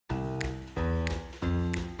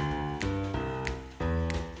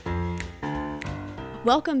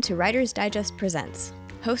Welcome to Writer's Digest Presents.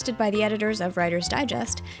 Hosted by the editors of Writer's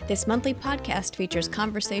Digest, this monthly podcast features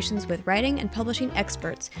conversations with writing and publishing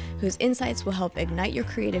experts whose insights will help ignite your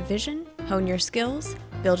creative vision, hone your skills,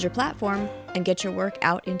 build your platform, and get your work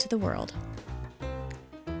out into the world.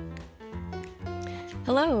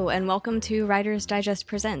 Hello, and welcome to Writer's Digest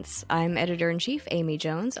Presents. I'm Editor-in-Chief Amy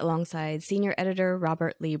Jones, alongside Senior Editor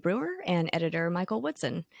Robert Lee Brewer and Editor Michael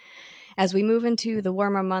Woodson. As we move into the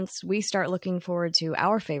warmer months, we start looking forward to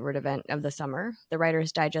our favorite event of the summer, the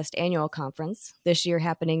Writer's Digest Annual Conference, this year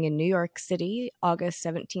happening in New York City, August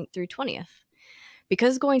 17th through 20th.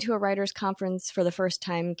 Because going to a writer's conference for the first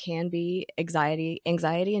time can be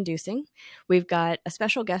anxiety-inducing, we've got a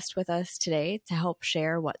special guest with us today to help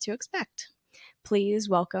share what to expect. Please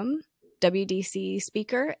welcome WDC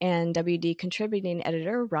speaker and WD contributing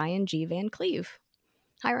editor Ryan G. Van Cleve.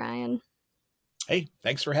 Hi, Ryan. Hey,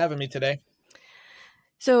 thanks for having me today.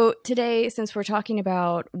 So today, since we're talking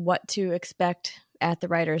about what to expect at the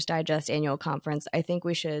Writer's Digest Annual Conference, I think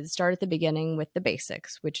we should start at the beginning with the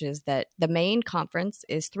basics, which is that the main conference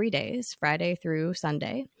is 3 days, Friday through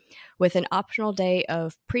Sunday, with an optional day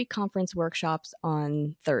of pre-conference workshops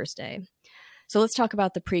on Thursday. So let's talk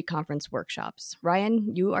about the pre-conference workshops.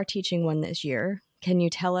 Ryan, you are teaching one this year. Can you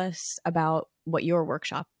tell us about what your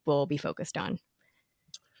workshop will be focused on?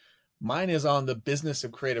 Mine is on the business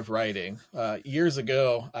of creative writing. Years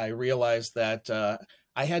ago, I realized that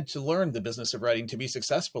I had to learn the business of writing to be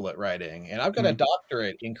successful at writing. And I've got a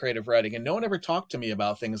doctorate in creative writing, and no one ever talked to me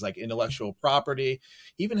about things like intellectual property,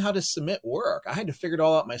 even how to submit work. I had to figure it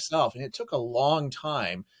all out myself, and it took a long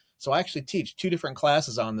time. So I actually teach 2 different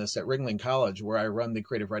classes on this at Ringling College, where I run the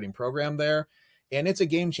creative writing program there. And it's a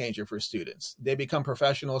game changer for students. They become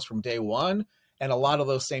professionals from day one. And a lot of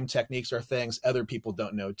those same techniques are things other people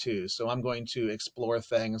don't know too. So I'm going to explore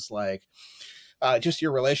things like just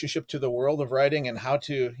your relationship to the world of writing and how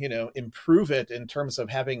to, improve it in terms of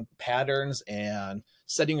having patterns and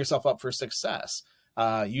setting yourself up for success,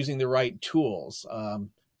 using the right tools,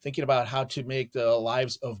 thinking about how to make the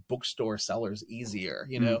lives of bookstore sellers easier,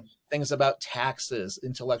 things about taxes,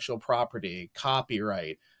 intellectual property,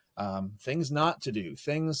 copyright. Things not to do,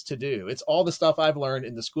 things to do. It's all the stuff I've learned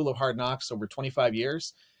in the School of Hard Knocks over 25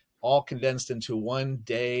 years, all condensed into one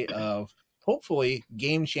day of hopefully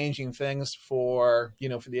game-changing things for the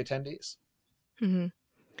attendees. Mm-hmm.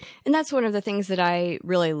 And that's one of the things that I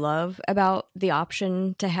really love about the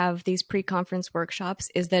option to have these pre-conference workshops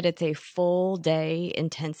is that it's a full day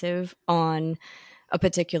intensive on a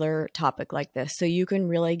particular topic like this. So you can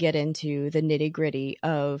really get into the nitty-gritty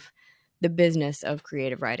of the business of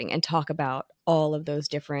creative writing and talk about all of those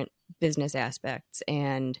different business aspects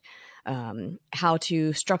and how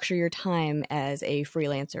to structure your time as a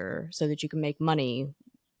freelancer so that you can make money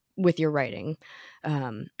with your writing.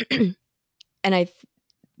 And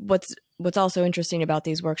what's also interesting about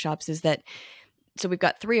these workshops is that, so we've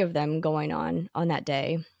got 3 of them going on that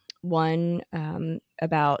day. One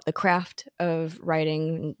about the craft of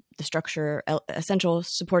writing, the structure, essential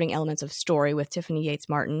supporting elements of story with Tiffany Yates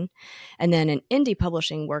Martin, and then an indie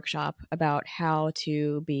publishing workshop about how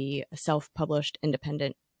to be a self-published,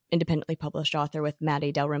 independently published author with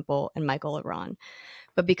Maddie Dalrymple and Michael Lebron.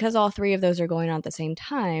 But because all 3 of those are going on at the same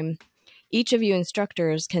time, each of you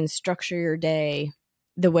instructors can structure your day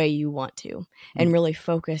the way you want to and really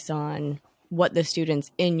focus on what the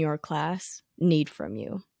students in your class need from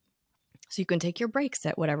you. So you can take your breaks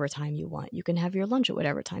at whatever time you want. You can have your lunch at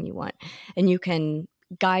whatever time you want. And you can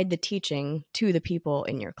guide the teaching to the people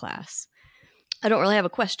in your class. I don't really have a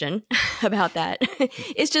question about that.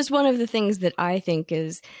 It's just one of the things that I think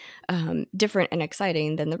is different and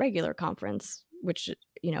exciting than the regular conference, which,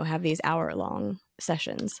 have these hour-long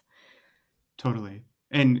sessions. Totally.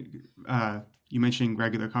 And you mentioned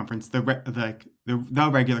regular conference, the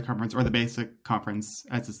regular conference or the basic conference,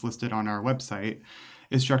 as it's listed on our website,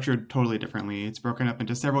 is structured totally differently. It's broken up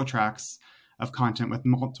into several tracks of content with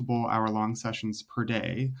multiple hour-long sessions per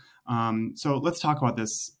day. So let's talk about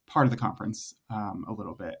this part of the conference a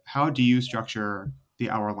little bit. How do you structure the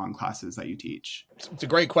hour-long classes that you teach? It's a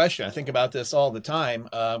great question. I think about this all the time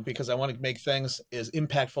because I want to make things as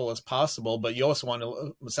impactful as possible, but you also want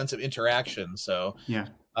a sense of interaction. So yeah.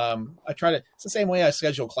 I try to, it's the same way I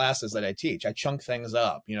schedule classes that I teach. I chunk things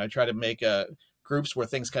up. I try to make groups where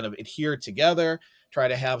things kind of adhere together, try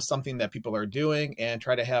to have something that people are doing, and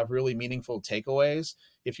try to have really meaningful takeaways.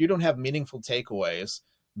 If you don't have meaningful takeaways,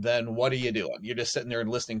 then what are you doing? You're just sitting there and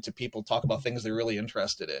listening to people talk about things they're really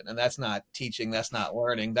interested in. And that's not teaching. That's not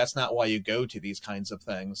learning. That's not why you go to these kinds of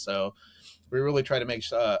things. So we really try to make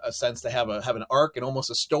a sense to have an arc and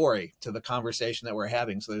almost a story to the conversation that we're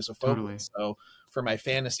having. So there's a focus. Totally. So for my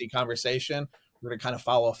fantasy conversation, we're going to kind of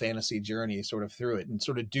follow a fantasy journey sort of through it and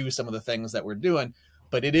sort of do some of the things that we're doing.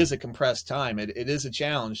 But it is a compressed time. It is a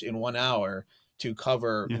challenge in 1 hour to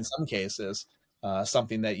cover, in some cases,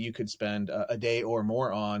 something that you could spend a day or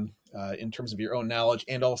more on in terms of your own knowledge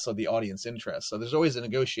and also the audience interest. So there's always a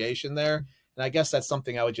negotiation there. And I guess that's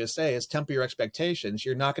something I would just say is temper your expectations.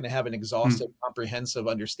 You're not going to have an exhaustive, comprehensive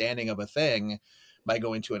understanding of a thing by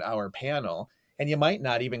going to an hour panel. And you might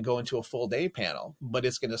not even go into a full day panel, but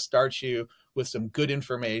it's going to start you with some good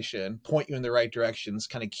information, point you in the right directions,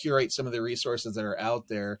 kind of curate some of the resources that are out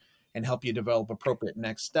there and help you develop appropriate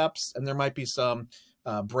next steps. And there might be some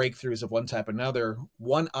breakthroughs of one type or another.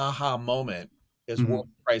 One aha moment is worth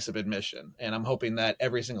the price of admission. And I'm hoping that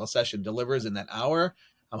every single session delivers in that hour.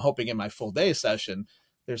 I'm hoping in my full day session,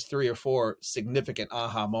 there's 3 or 4 significant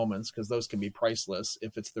aha moments, because those can be priceless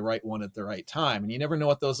if it's the right one at the right time. And you never know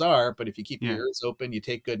what those are, but if you keep your ears open, you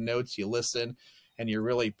take good notes, you listen, and you're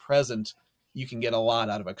really present, you can get a lot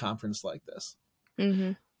out of a conference like this.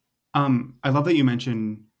 I love that you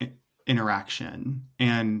mentioned interaction,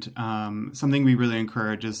 and something we really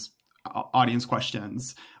encourage is audience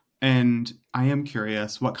questions. And I am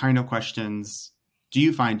curious, what kind of questions do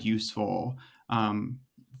you find useful,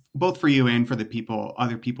 both for you and for the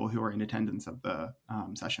other people who are in attendance of the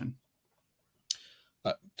session?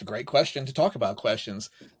 It's a great question to talk about questions.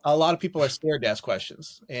 A lot of people are scared to ask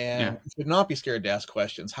questions, and you should not be scared to ask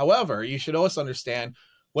questions. However, you should always understand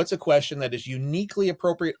what's a question that is uniquely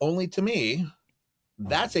appropriate only to me.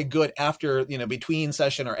 That's a good after, between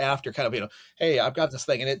session or after kind of, hey, I've got this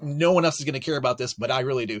thing and no one else is going to care about this, but I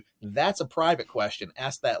really do. That's a private question.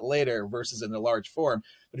 Ask that later versus in a large forum.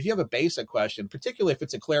 But if you have a basic question, particularly if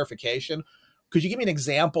it's a clarification, could you give me an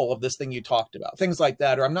example of this thing you talked about? Things like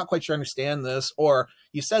that, or I'm not quite sure I understand this, or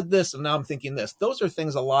you said this and now I'm thinking this. Those are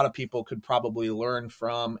things a lot of people could probably learn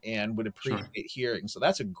from and would appreciate hearing. So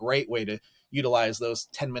that's a great way to utilize those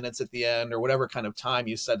 10 minutes at the end or whatever kind of time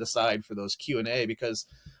you set aside for those Q&A, because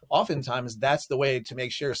oftentimes that's the way to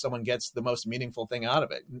make sure someone gets the most meaningful thing out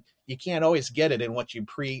of it. You can't always get it in what you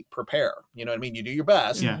prepare. You know what I mean? You do your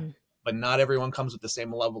best, but not everyone comes with the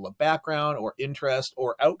same level of background or interest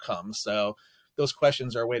or outcome. So those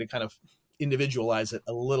questions are a way to kind of individualize it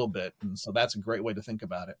a little bit. And so that's a great way to think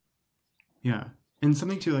about it. Yeah. And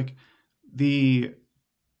something too, like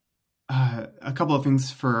a couple of things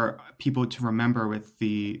for people to remember with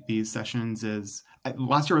these sessions is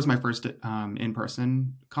last year was my first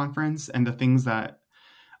in-person conference. And the things that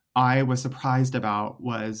I was surprised about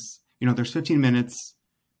was, there's 15 minutes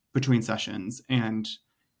between sessions, and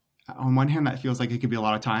on one hand, that feels like it could be a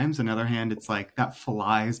lot of times. On the other hand, it's like that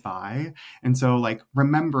flies by. And so like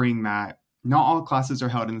remembering that not all classes are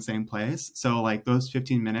held in the same place. So like those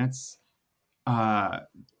 15 minutes,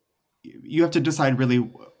 you have to decide really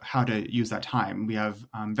how to use that time. We have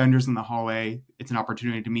vendors in the hallway. It's an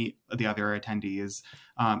opportunity to meet the other attendees,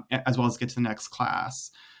 as well as get to the next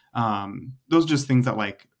class. Those are just things that,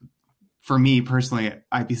 like, for me personally,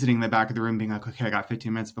 I'd be sitting in the back of the room being like, okay, I got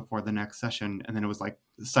 15 minutes before the next session. And then it was like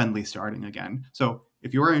suddenly starting again. So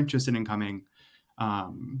if you are interested in coming,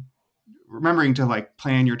 remembering to like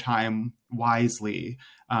plan your time wisely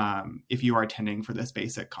if you are attending for this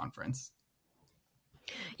basic conference.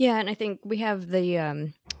 Yeah, and I think we have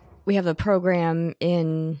the program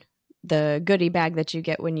in the goodie bag that you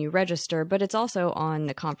get when you register, but it's also on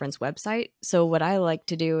the conference website. So what I like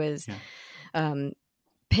to do is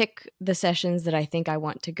pick the sessions that I think I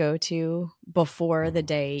want to go to before the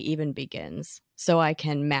day even begins, so I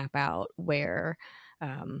can map out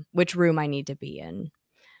which room I need to be in.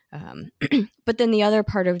 But then the other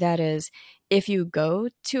part of that is, if you go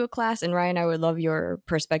to a class, and Ryan, I would love your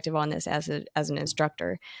perspective on this as an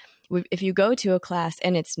instructor. If you go to a class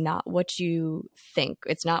and it's not what you think,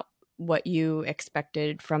 it's not what you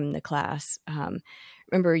expected from the class,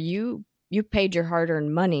 remember you paid your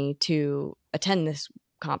hard-earned money to attend this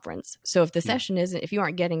conference. So if the session if you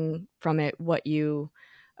aren't getting from it what you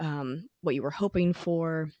were hoping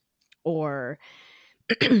for or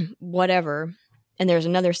whatever, and there's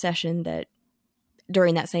another session that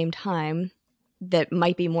during that same time that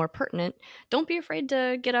might be more pertinent, don't be afraid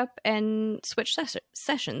to get up and switch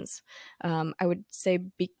sessions. I would say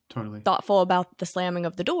be thoughtful about the slamming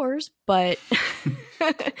of the doors, but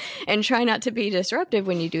and try not to be disruptive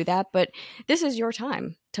when you do that. But this is your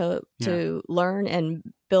time to learn and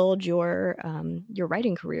build your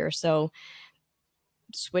writing career. So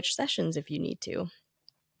switch sessions if you need to.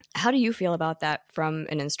 How do you feel about that from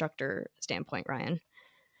an instructor standpoint, Ryan?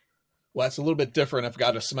 Well, it's a little bit different. I've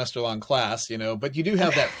got a semester-long class, but you do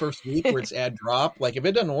have that first week where it's add drop. Like if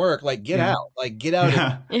it doesn't work, like get out.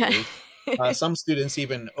 And Some students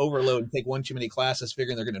even overload and take one too many classes,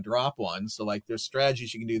 figuring they're going to drop one. So like there's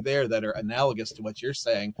strategies you can do there that are analogous to what you're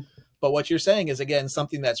saying. But what you're saying is, again,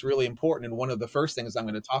 something that's really important. And one of the first things I'm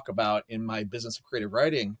going to talk about in my Business of Creative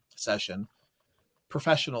Writing session,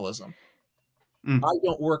 professionalism. I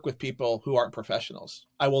don't work with people who aren't professionals.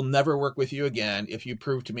 I will never work with you again if you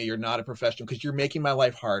prove to me you're not a professional, because you're making my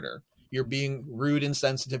life harder. You're being rude and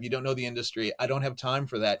sensitive. You don't know the industry. I don't have time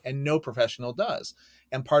for that. And no professional does.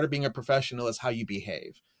 And part of being a professional is how you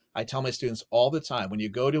behave. I tell my students all the time, when you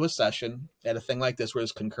go to a session at a thing like this, where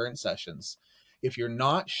there's concurrent sessions, if you're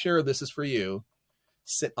not sure this is for you,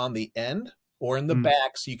 sit on the end or in the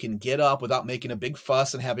back so you can get up without making a big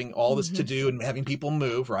fuss and having all this to do and having people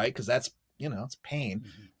move, right? Because that's, it's pain.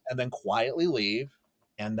 And then quietly leave.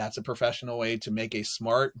 And that's a professional way to make a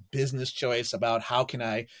smart business choice about how can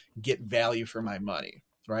I get value for my money,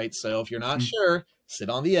 right? So if you're not sure, sit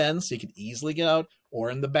on the end so you can easily get out, or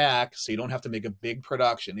in the back so you don't have to make a big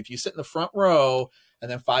production. If you sit in the front row and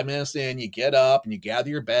then 5 minutes in, you get up and you gather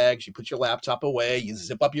your bags, you put your laptop away, you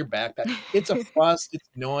zip up your backpack. It's a fuss. It's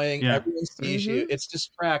annoying. Yeah. Everyone sees you. It's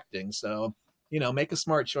distracting. So, make a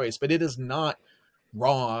smart choice. But it is not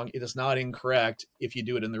wrong. It is not incorrect if you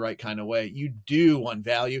do it in the right kind of way. You do want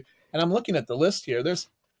value. And I'm looking at the list here. There's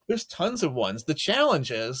tons of ones. The challenge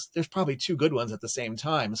is there's probably 2 good ones at the same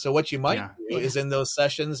time. So what you might do is in those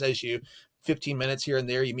sessions, as you 15 minutes here and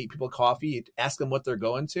there, you meet people coffee, you ask them what they're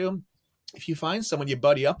going to. If you find someone you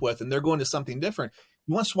buddy up with and they're going to something different,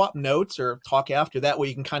 you want to swap notes or talk after. That way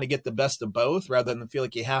you can kind of get the best of both rather than feel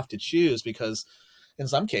like you have to choose, because in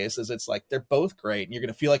some cases it's like they're both great and you're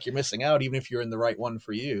going to feel like you're missing out even if you're in the right one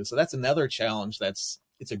for you. So that's another challenge. It's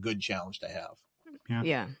a good challenge to have.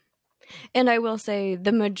 Yeah. And I will say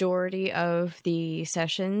the majority of the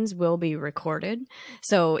sessions will be recorded.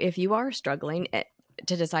 So if you are struggling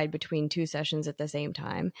to decide between 2 sessions at the same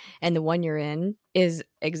time, and the one you're in is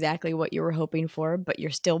exactly what you were hoping for, but you're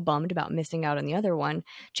still bummed about missing out on the other one,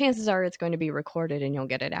 chances are it's going to be recorded and you'll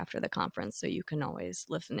get it after the conference. So you can always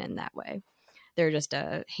listen in that way. There are just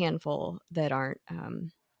a handful that aren't,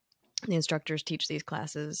 the instructors teach these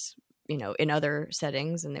classes, in other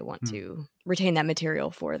settings, and they want to retain that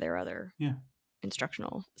material for their other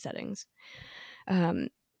instructional settings.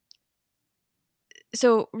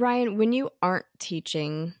 So Ryan, when you aren't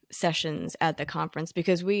teaching sessions at the conference,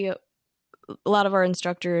 because a lot of our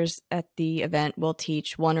instructors at the event will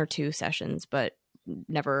teach 1 or 2 sessions, but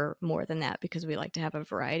never more than that, because we like to have a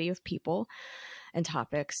variety of people and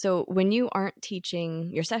topics. So when you aren't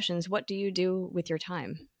teaching your sessions, what do you do with your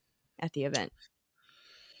time at the event?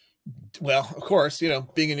 Well, of course,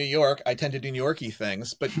 being in New York, I tend to do New Yorky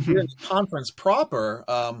things, but here in the conference proper,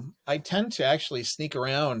 I tend to actually sneak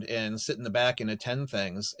around and sit in the back and attend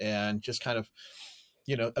things and just kind of,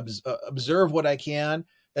 observe what I can,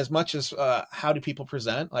 as much as how do people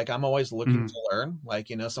present. Like I'm always looking to learn, like,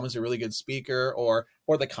 someone's a really good speaker or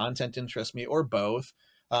the content interests me, or both.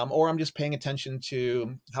 Or I'm just paying attention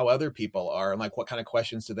to how other people are and like what kind of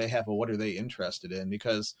questions do they have or what are they interested in,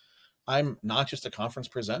 because I'm not just a conference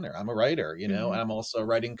presenter. I'm a writer, and I'm also a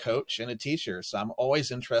writing coach and a teacher. So I'm always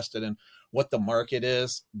interested in what the market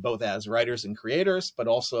is, both as writers and creators, but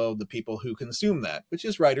also the people who consume that, which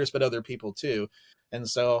is writers, but other people too. And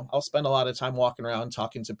so I'll spend a lot of time walking around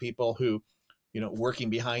talking to people who, working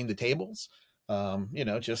behind the tables,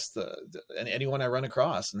 just and anyone I run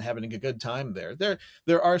across, and having a good time there.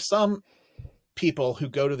 There are some people who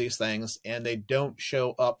go to these things and they don't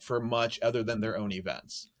show up for much other than their own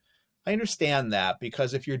events. I understand that,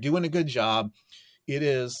 because if you're doing a good job, it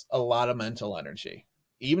is a lot of mental energy.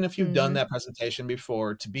 Even if you've done that presentation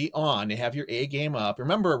before, to be on and have your A game up.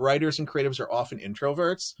 Remember, writers and creatives are often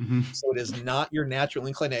introverts. So it is not your natural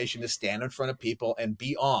inclination to stand in front of people and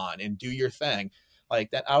be on and do your thing. Like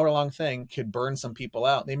that hour-long thing could burn some people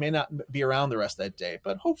out. They may not be around the rest of that day,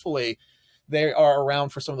 but hopefully they are around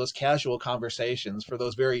for some of those casual conversations, for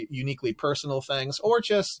those very uniquely personal things, or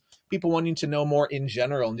just people wanting to know more in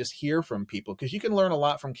general and just hear from people, because you can learn a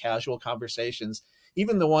lot from casual conversations,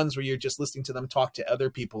 even the ones where you're just listening to them talk to other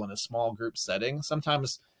people in a small group setting.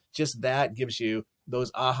 Sometimes just that gives you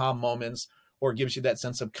those aha moments, or gives you that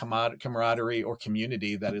sense of camaraderie or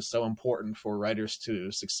community that is so important for writers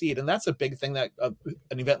to succeed. And that's a big thing that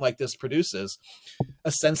an event like this produces,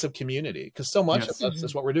 a sense of community, because so much of us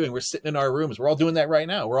is what we're doing. We're sitting in our rooms. We're all doing that right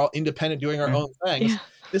now. We're all independent, doing our own things.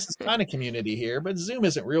 This is kind of community here, but Zoom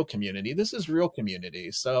isn't real community. This is real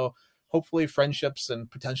community. So hopefully friendships and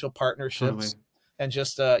potential partnerships and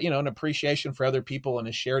just, an appreciation for other people and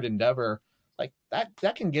a shared endeavor, like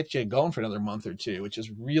that can get you going for another month or 2, which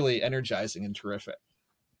is really energizing and terrific.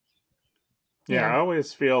 Yeah, I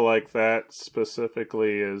always feel like that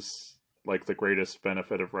specifically is like the greatest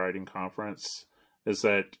benefit of writing conference is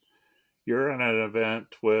that you're in an event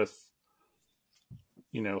with,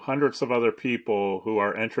 hundreds of other people who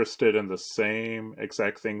are interested in the same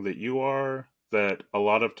exact thing that you are, that a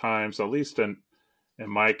lot of times, at least in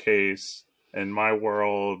my case, in my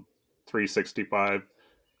world, 365,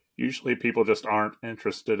 usually people just aren't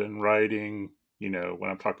interested in writing, when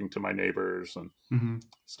I'm talking to my neighbors and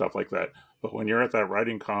stuff like that. But when you're at that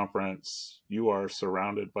writing conference, you are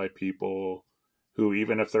surrounded by people who,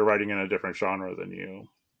 even if they're writing in a different genre than you,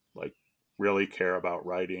 like really care about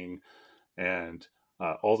writing and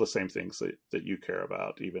all the same things that you care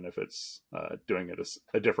about, even if it's doing it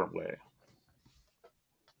a different way.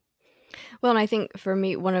 Well, and I think for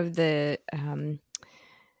me, one of the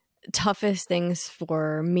toughest things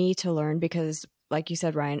for me to learn, because like you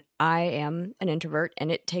said, Ryan, I am an introvert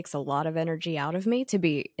and it takes a lot of energy out of me to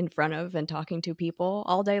be in front of and talking to people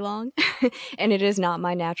all day long. And it is not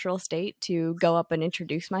my natural state to go up and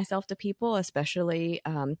introduce myself to people, especially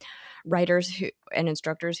writers and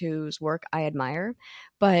instructors whose work I admire.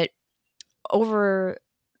 But over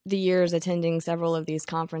the years attending several of these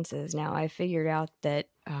conferences now, I figured out that,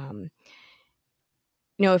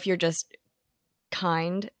 if you're just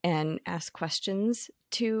kind and ask questions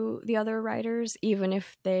to the other writers, even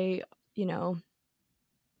if they,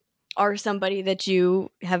 are somebody that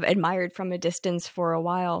you have admired from a distance for a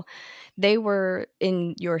while, they were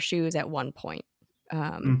in your shoes at one point.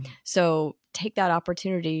 So take that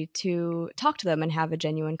opportunity to talk to them and have a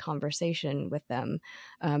genuine conversation with them,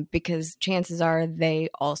 because chances are they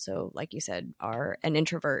also, like you said, are an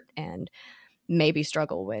introvert and maybe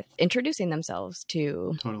struggle with introducing themselves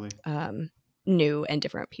to new and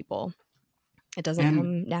different people. It doesn't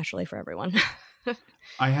come naturally for everyone.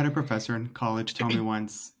 I had a professor in college tell me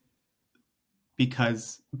once,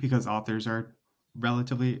 because authors are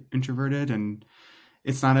relatively introverted and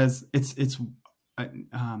it's not as it's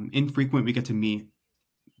infrequent we get to meet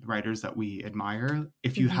writers that we admire.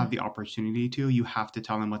 If you have the opportunity to, you have to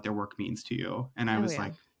tell them what their work means to you. And I was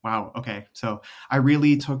like, wow, okay. So I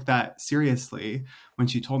really took that seriously when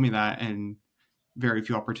she told me that, and very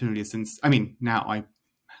few opportunities since. I mean, now I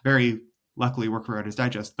very luckily work for Writer's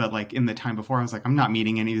Digest, but like in the time before, I was like, I'm not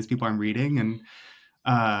meeting any of these people I'm reading. And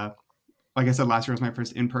like I said, last year was my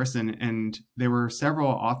first in-person, and there were several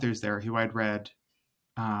authors there who I'd read.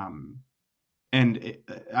 I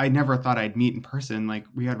never thought I'd meet in person. Like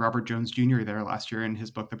we had Robert Jones Jr. there last year, and his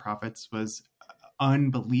book, The Prophets, was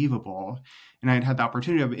unbelievable. And I'd had the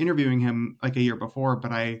opportunity of interviewing him like a year before,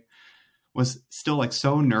 but I was still like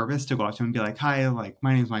so nervous to go up to him and be like, hi, like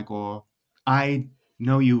my name's Michael. I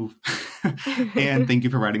know you and thank you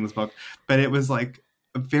for writing this book. But it was like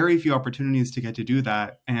very few opportunities to get to do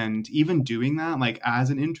that. And even doing that, like as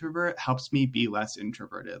an introvert, helps me be less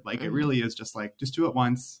introverted. Like it really is just like, just do it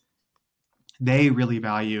once. They really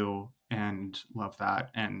value and love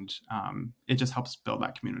that. And it just helps build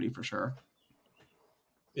that community for sure.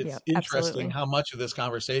 It's interesting how much of this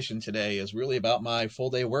conversation today is really about my full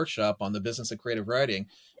day workshop on the business of creative writing.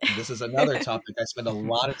 And this is another topic I spend a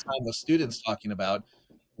lot of time with students talking about: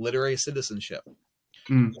 literary citizenship.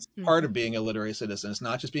 It's part of being a literary citizen. It's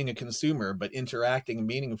not just being a consumer, but interacting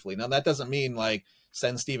meaningfully. Now, that doesn't mean like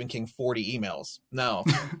send Stephen King 40 emails. No,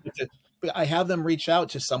 but I have them reach out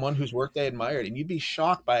to someone whose work they admired, and you'd be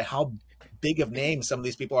shocked by how big of names some of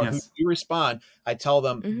these people are. Who you respond, I tell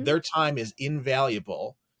them their time is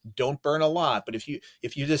invaluable. Don't burn a lot, but if you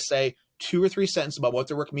just say 2 or 3 sentences about what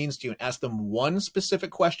their work means to you and ask them one specific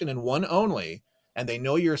question and one only, and they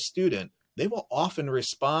know you're a student, they will often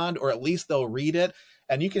respond, or at least they'll read it.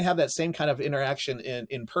 And you can have that same kind of interaction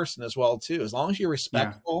in person as well too, as long as you're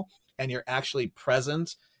respectful and you're actually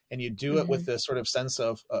present and you do it with this sort of sense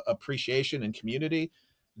of appreciation and community.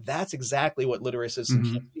 That's exactly what literary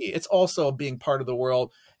citizenship can be. It's also being part of the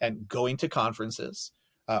world and going to conferences,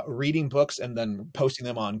 reading books and then posting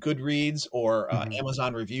them on Goodreads or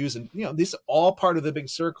Amazon reviews. And, this is all part of the big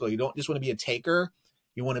circle. You don't just want to be a taker.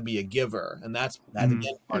 You want to be a giver. And that's again,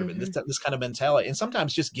 part of it, this kind of mentality. And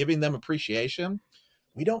sometimes just giving them appreciation,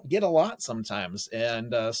 we don't get a lot sometimes.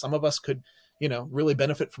 And some of us could, really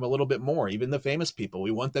benefit from a little bit more. Even the famous people,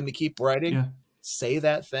 we want them to keep writing, say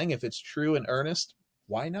that thing. If it's true and earnest,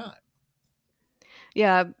 why not?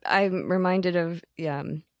 Yeah, I'm reminded of,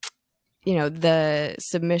 the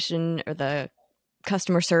submission or the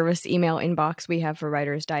customer service email inbox we have for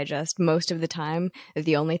Writer's Digest. Most of the time,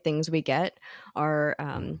 the only things we get are,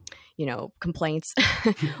 complaints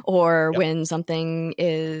or when something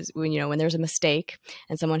is, when there's a mistake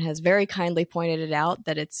and someone has very kindly pointed it out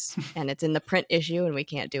that it's in the print issue and we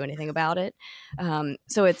can't do anything about it.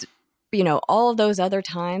 So it's, all of those other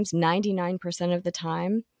times, 99% of the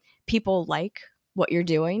time, people like what you're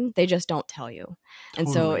doing, they just don't tell you. And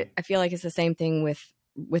so I feel like it's the same thing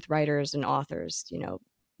with writers and authors. You know,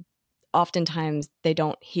 oftentimes they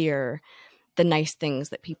don't hear the nice things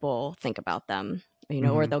that people think about them, you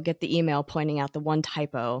know, or they'll get the email pointing out the one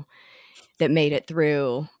typo that made it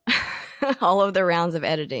through all of the rounds of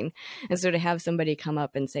editing. And so to have somebody come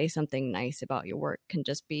up and say something nice about your work can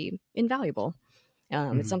just be invaluable.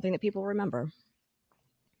 It's something that people remember.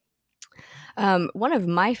 One of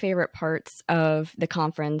my favorite parts of the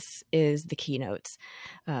conference is the keynotes.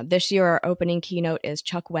 This year, our opening keynote is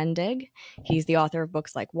Chuck Wendig. He's the author of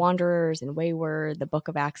books like Wanderers and Wayward, The Book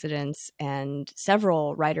of Accidents, and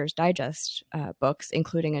several Writer's Digest books,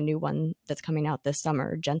 including a new one that's coming out this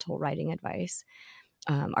summer, Gentle Writing Advice.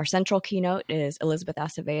 Our central keynote is Elizabeth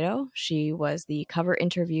Acevedo. She was the cover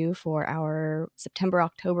interview for our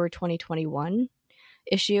September-October 2021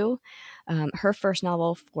 issue. Her first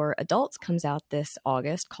novel for adults comes out this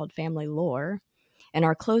August called Family Lore. And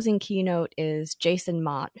our closing keynote is Jason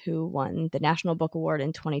Mott, who won the National Book Award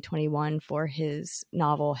in 2021 for his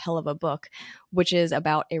novel Hell of a Book, which is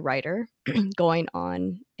about a writer going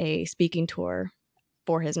on a speaking tour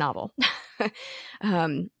for his novel.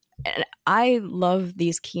 And I love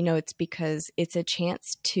these keynotes because it's a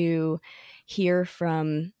chance to hear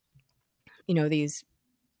from, you know, these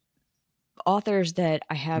authors that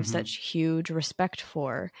I have such huge respect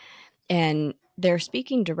for, and they're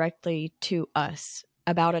speaking directly to us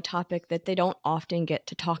about a topic that they don't often get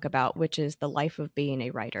to talk about, which is the life of being a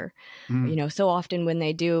writer. You know, so often when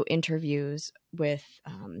they do interviews with,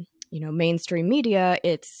 you know, mainstream media,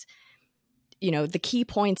 it's, you know, the key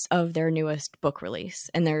points of their newest book release,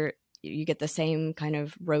 and you get the same kind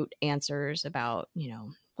of rote answers about, you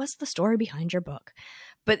know, what's the story behind your book?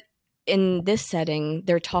 But in this setting,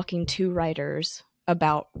 they're talking to writers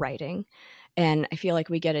about writing. And I feel like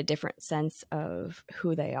we get a different sense of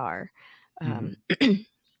who they are.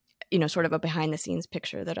 You know, sort of a behind the scenes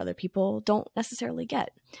picture that other people don't necessarily get.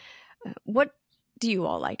 What do you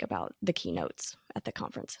all like about the keynotes at the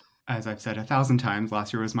conference? As I've said 1,000 times,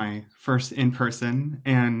 last year was my first in person.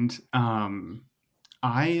 And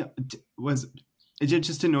I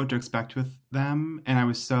just didn't know what to expect with them. And I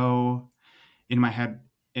was so in my head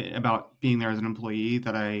about being there as an employee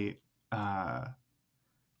that I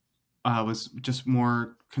was just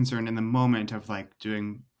more concerned in the moment of like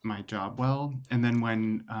doing my job well. And then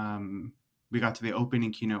when we got to the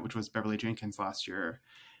opening keynote, which was Beverly Jenkins last year,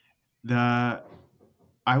 I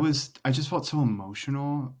just felt so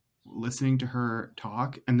emotional listening to her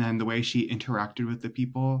talk, and then the way she interacted with the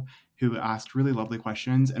people who asked really lovely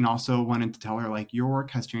questions, and also wanted to tell her like, your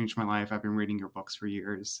work has changed my life. I've been reading your books for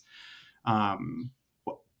years.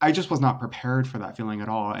 I just was not prepared for that feeling at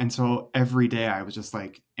all. And so every day I was just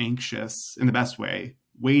like anxious in the best way,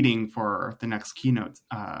 waiting for the next keynote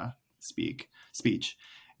speech.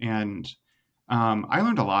 And I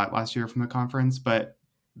learned a lot last year from the conference, but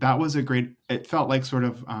that was it felt like sort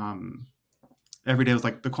of every day was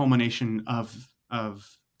like the culmination of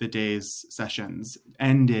the day's sessions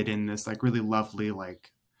ended in this like really lovely,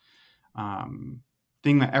 like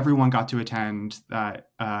thing that everyone got to attend, that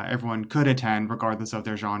everyone could attend regardless of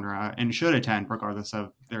their genre and should attend regardless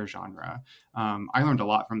of their genre. I learned a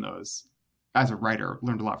lot from those as a writer,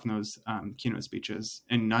 learned a lot from those keynote speeches,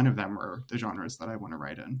 and none of them were the genres that I want to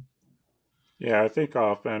write in. Yeah, I think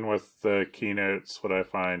often with the keynotes, what I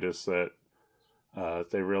find is that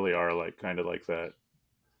they really are like kind of like that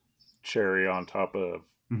cherry on top of,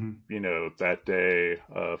 you know, that day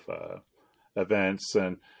of events.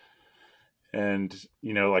 And,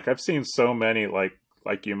 you know, like I've seen so many, like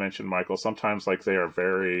you mentioned, Michael, sometimes like they are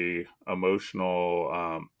very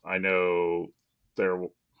emotional. I know there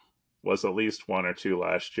was at least one or two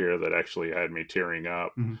last year that actually had me tearing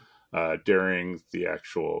up during the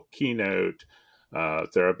actual keynote.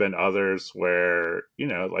 There have been others where, you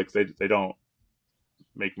know, like they don't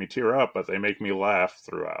make me tear up, but they make me laugh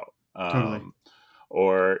throughout. Totally.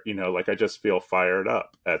 Or, you know, like I just feel fired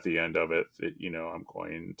up at the end of it. You know, I'm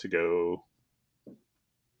going to go,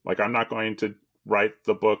 like, I'm not going to write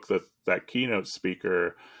the book that keynote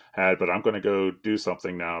speaker had, but I'm going to go do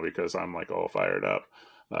something now because I'm like all fired up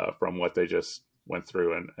from what they just went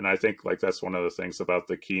through. And I think like that's one of the things about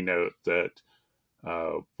the keynote that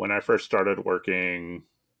when I first started working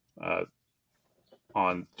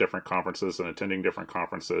on different conferences and attending different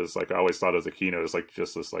conferences, like I always thought of the keynote as like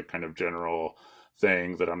just this like kind of general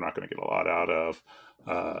thing that I'm not going to get a lot out of,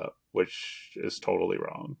 which is totally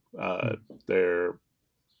wrong. They're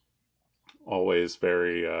always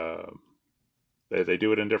very, they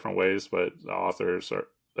do it in different ways, but the authors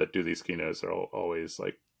that do these keynotes are always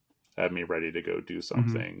like have me ready to go do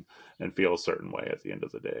something and feel a certain way at the end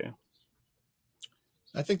of the day.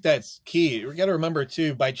 I think that's key. We got to remember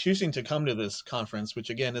too, by choosing to come to this conference, which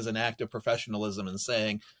again is an act of professionalism and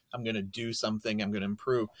saying, I'm going to do something, I'm going to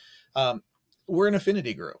improve. We're an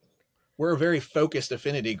affinity group. We're a very focused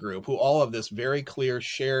affinity group who all have this very clear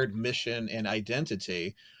shared mission and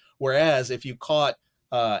identity. Whereas if you caught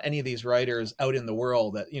any of these writers out in the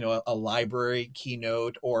world at, a library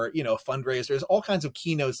keynote or, a fundraiser, there's all kinds of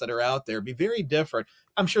keynotes that are out there, be very different.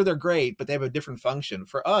 I'm sure they're great, but they have a different function.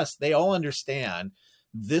 For us, they all understand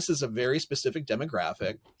this is a very specific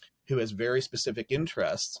demographic who has very specific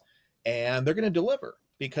interests, and they're going to deliver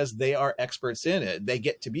because they are experts in it. They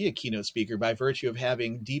get to be a keynote speaker by virtue of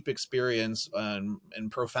having deep experience and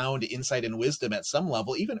profound insight and wisdom at some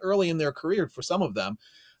level, even early in their career for some of them,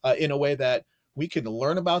 in a way that we can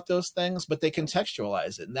learn about those things, but they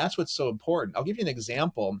contextualize it. And that's what's so important. I'll give you an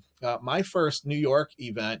example. My first New York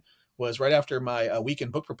event was right after my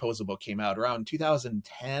Weekend Book Proposal book came out around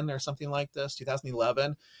 2010 or something like this,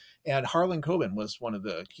 2011. And Harlan Coben was one of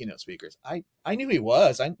the keynote speakers. I knew he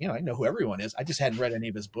was. I know who everyone is. I just hadn't read any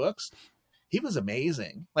of his books. He was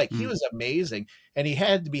amazing. He was amazing. And he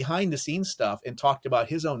had the behind the scenes stuff and talked about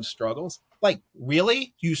his own struggles.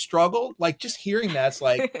 Really? You struggled? Just hearing that's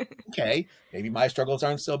okay, maybe my struggles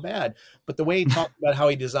aren't so bad. But the way he talked about how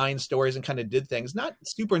he designed stories and kind of did things, not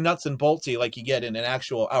super nuts and boltsy like you get in an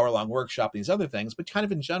actual hour-long workshop and these other things, but kind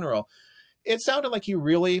of in general, it sounded like he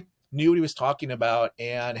really knew what he was talking about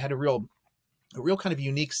and had a real kind of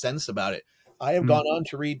unique sense about it. I have gone on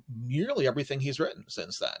to read nearly everything he's written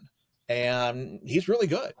since then. And he's really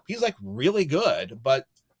good. He's really good. But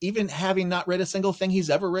even having not read a single thing he's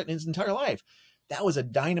ever written in his entire life, that was a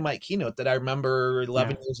dynamite keynote that I remember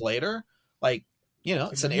 11 years later.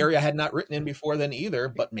 It's an area I had not written in before then either,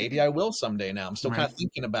 but maybe I will someday now. I'm still kind of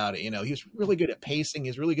thinking about it. He's really good at pacing.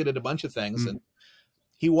 He's really good at a bunch of things. And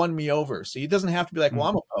he won me over. So he doesn't have to be well,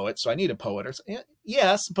 I'm a poet, so I need a poet. Or something.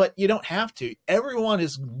 Yes, but you don't have to. Everyone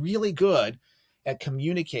is really good at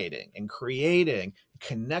communicating and creating,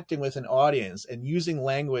 connecting with an audience and using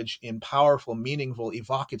language in powerful, meaningful,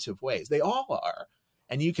 evocative ways. They all are.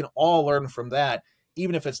 And you can all learn from that,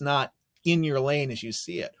 even if it's not in your lane as you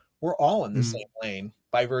see it. We're all in the same lane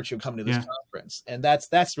by virtue of coming to this conference. And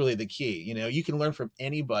that's really the key. You can learn from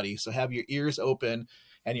anybody. So have your ears open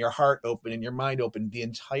and your heart open and your mind open the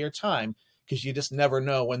entire time, because you just never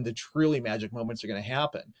know when the truly magic moments are going to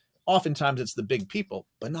happen. Oftentimes it's the big people,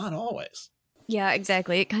 but not always. Yeah,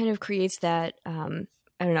 exactly. It kind of creates that, I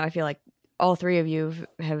don't know, I feel like all three of you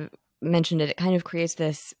have mentioned it. It kind of creates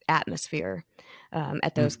this atmosphere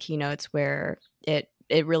at those keynotes where it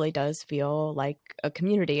really does feel like a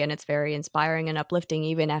community, and it's very inspiring and uplifting,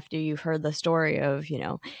 even after you've heard the story of,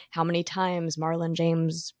 how many times Marlon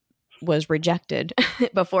James was rejected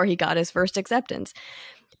before he got his first acceptance.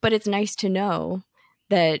 But it's nice to know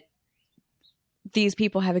that these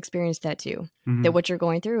people have experienced that too, that what you're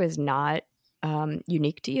going through is not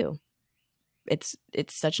unique to you. It's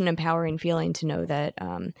such an empowering feeling to know that,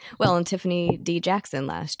 and Tiffany D. Jackson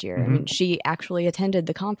last year, I mean, she actually attended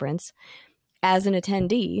the conference as an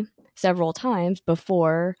attendee several times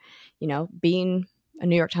before, being a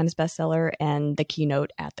New York Times bestseller and the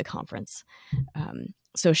keynote at the conference.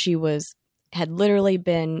 So she had literally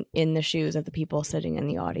been in the shoes of the people sitting in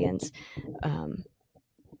the audience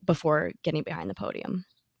before getting behind the podium.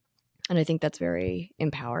 And I think that's very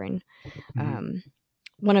empowering.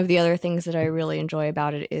 One of the other things that I really enjoy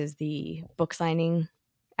about it is the book signing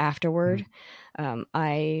afterward.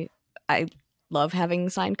 I love having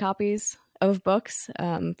signed copies of books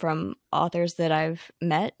from authors that I've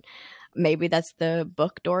met. Maybe that's the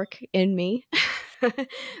book dork in me.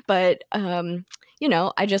 But,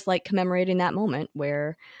 I just like commemorating that moment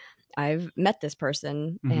where I've met this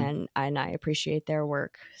person and I appreciate their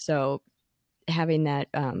work. So having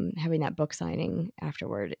that book signing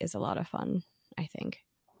afterward is a lot of fun, I think.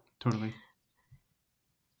 Totally.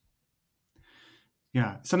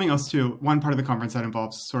 Yeah. Something else too, one part of the conference that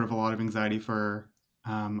involves sort of a lot of anxiety for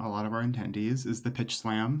a lot of our attendees is the Pitch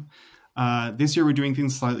Slam. This year we're doing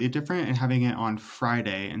things slightly different and having it on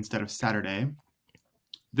Friday instead of Saturday.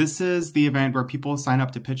 This is the event where people sign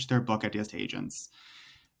up to pitch their book ideas to agents.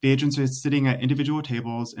 The agents are sitting at individual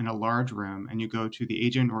tables in a large room, and you go to the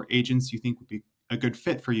agent or agents you think would be a good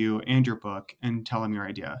fit for you and your book and tell them your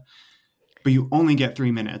idea. But you only get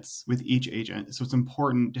 3 minutes with each agent, so it's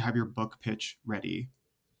important to have your book pitch ready.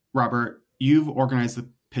 Robert, you've organized the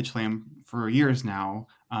Pitch Slam for years now.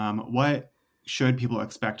 What should people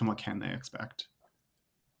expect and what can they expect?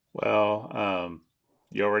 Well,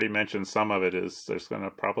 you already mentioned some of it is there's going to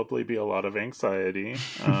probably be a lot of anxiety.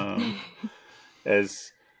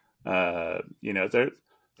 As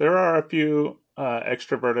There are a few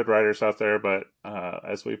extroverted writers out there, but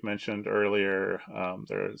as we've mentioned earlier,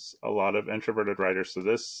 there's a lot of introverted writers. So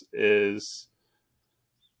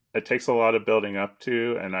it takes a lot of building up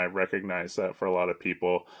to, and I recognize that for a lot of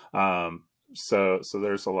people. So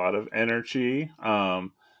there's a lot of energy.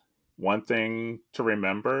 One thing to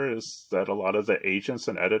remember is that a lot of the agents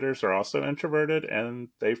and editors are also introverted, and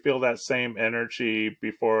they feel that same energy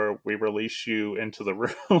before we release you into the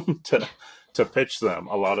room to pitch them.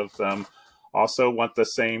 A lot of them also want the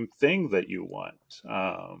same thing that you want.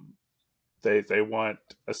 They want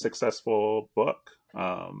a successful book.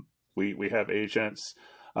 We have agents.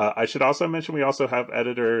 I should also mention we also have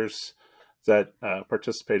editors that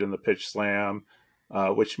participate in the Pitch Slam,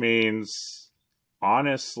 which means,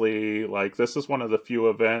 honestly, like, this is one of the few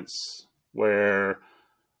events where,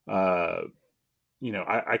 I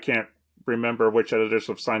can't remember which editors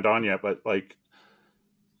have signed on yet, but like,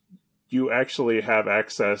 you actually have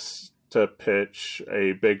access to pitch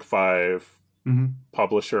a Big Five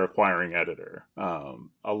publisher acquiring editor.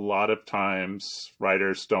 A lot of times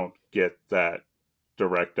writers don't get that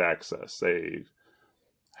direct access. They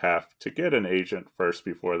have to get an agent first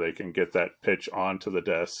before they can get that pitch onto the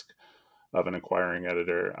desk of an acquiring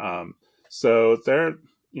editor. So there,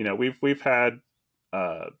 we've had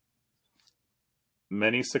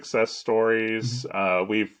many success stories.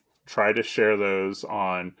 We've tried to share those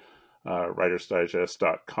on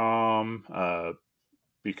writersdigest.com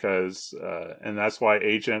because, and that's why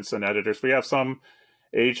agents and editors, we have some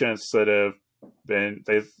agents that have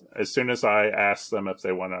as soon as I ask them if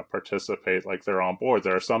they want to participate, like, they're on board.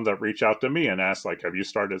 There are some that reach out to me and ask, like, have you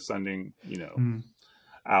started sending,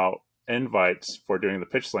 out invites for doing the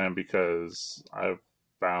Pitch Slam, because I've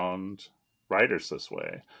found writers this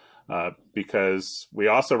way. Because we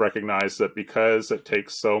also recognize that because it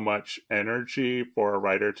takes so much energy for a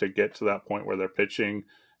writer to get to that point where they're pitching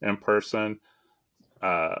in person,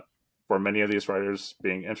 for many of these writers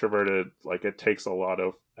being introverted, like, it takes a lot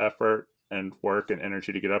of effort and work and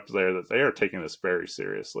energy to get up there, that they are taking this very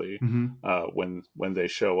seriously when they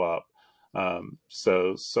show up.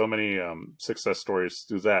 So many success stories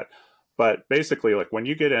do that. But basically, like, when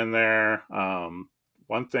you get in there,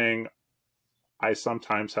 one thing I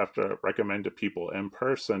sometimes have to recommend to people in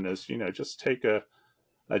person is, just take a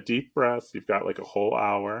deep breath. You've got like a whole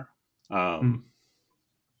hour.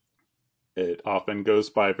 It often goes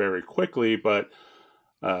by very quickly, but,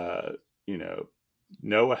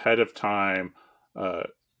 know ahead of time.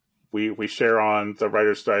 We share on the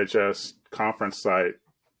Writer's Digest conference site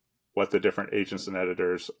what the different agents and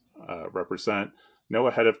editors represent. Know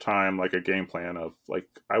ahead of time, like, a game plan of, like,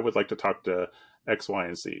 I would like to talk to X, Y,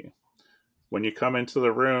 and Z. When you come into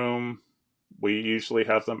the room, we usually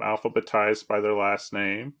have them alphabetized by their last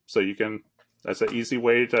name. So that's an easy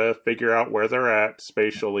way to figure out where they're at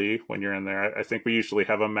spatially when you're in there. I think we usually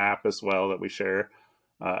have a map as well that we share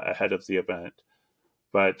ahead of the event.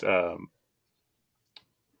 But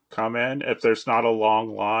come in. If there's not a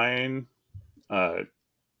long line, go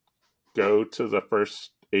to the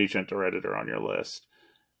first agent or editor on your list.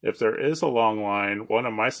 If there is a long line, one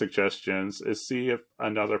of my suggestions is see if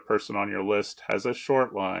another person on your list has a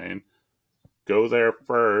short line. Go there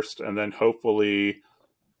first, and then hopefully,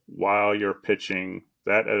 while you're pitching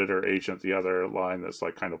that editor agent, the other line that's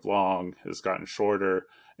like kind of long has gotten shorter.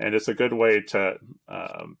 And it's a good way to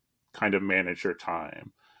kind of manage your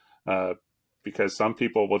time. Because some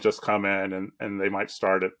people will just come in and they might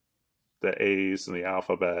start at the A's in the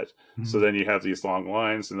alphabet. So then you have these long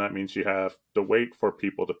lines, and that means you have to wait for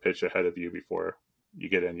people to pitch ahead of you before you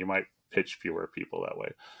get in. You might pitch fewer people that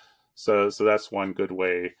way. So that's one good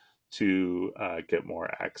way to get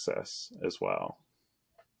more access as well.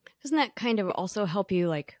 Doesn't that kind of also help you,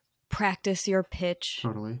 like, practice your pitch?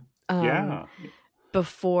 Totally. Yeah.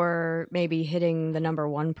 Before maybe hitting the number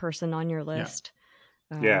one person on your list.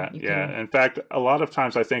 Yeah. In fact, a lot of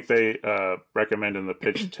times I think they recommend in the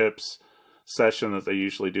pitch tips session that they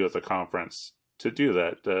usually do at the conference to do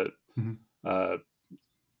that.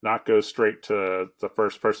 Not go straight to the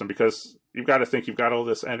first person, because you've got to think you've got all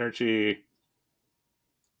this energy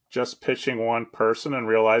just pitching one person and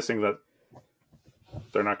realizing that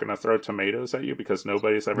they're not going to throw tomatoes at you, because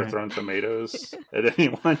nobody's ever thrown tomatoes at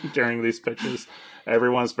anyone during these pitches.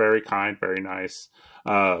 Everyone's very kind, very nice.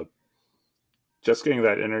 Just getting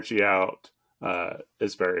that energy out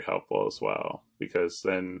is very helpful as well, because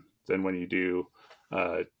then when you do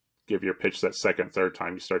give your pitch that second, third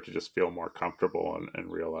time, you start to just feel more comfortable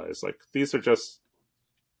and realize, like, these are just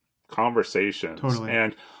conversations. Totally.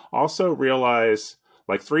 And also realize,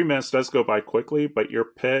 like, 3 minutes does go by quickly, but your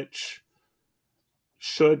pitch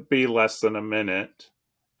should be less than a minute.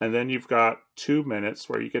 and then you've got 2 minutes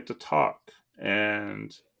where you get to talk,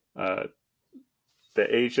 and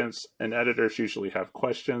the agents and editors usually have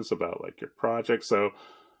questions about like your project. So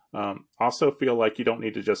also feel like you don't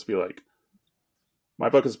need to just be like, my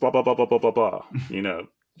book is blah blah blah blah blah blah blah.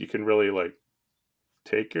 You can really like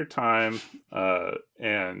take your time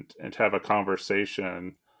and have a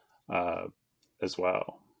conversation as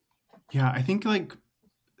well. Yeah, I think like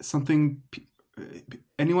something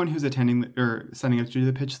anyone who's attending or signing up to do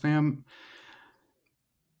the pitch slam,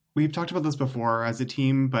 we've talked about this before as a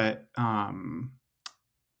team, but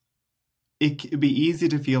it could be easy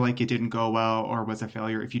to feel like it didn't go well or was a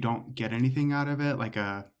failure if you don't get anything out of it, like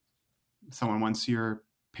someone wants your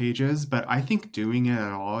pages. But I think doing it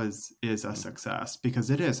at all is a success, because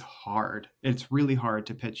it is hard. It's really hard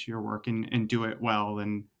to pitch your work and do it well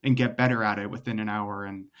and get better at it within an hour.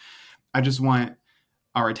 And I just want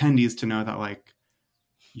our attendees to know that like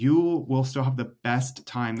you will still have the best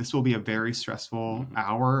time. This will be a very stressful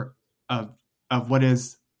hour of what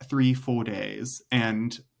is 3 full days,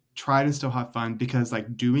 and try to still have fun, because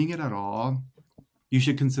like doing it at all, you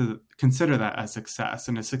should consider that a success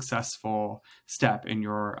and a successful step in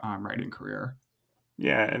your writing career.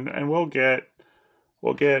 Yeah, and we'll get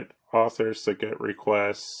authors to get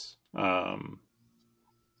requests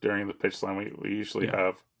during the pitch slam. We usually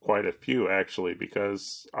have quite a few, actually,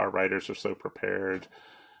 because our writers are so prepared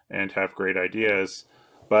and have great ideas.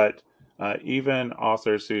 But even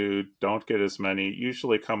authors who don't get as many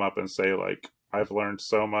usually come up and say like, I've learned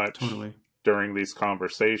so much during these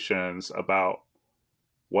conversations about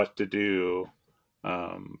what to do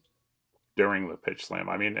during the pitch slam.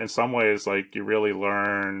 I mean, in some ways, like you really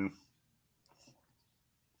learn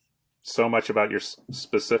so much about your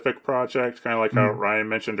specific project, kind of like how Ryan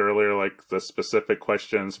mentioned earlier, like the specific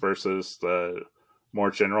questions versus the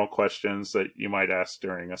more general questions that you might ask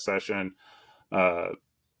during a session.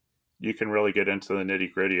 You can really get into the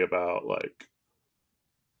nitty gritty about like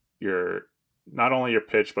not only your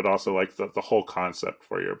pitch, but also like the whole concept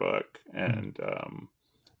for your book.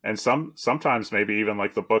 And sometimes maybe even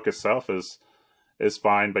like the book itself is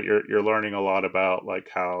fine, but you're learning a lot about like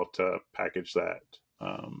how to package that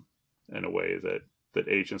in a way that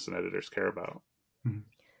agents and editors care about.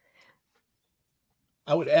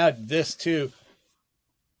 I would add this too.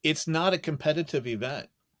 It's not a competitive event.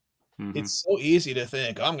 It's so easy to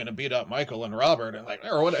think I'm going to beat up Michael and Robert, and like,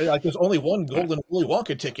 or what? Like, there's only one golden Willy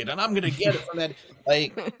Wonka ticket, and I'm going to get it from that.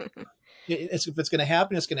 Like, if it's going to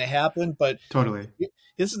happen, it's going to happen. But totally,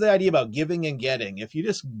 this is the idea about giving and getting. If you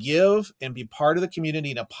just give and be part of the community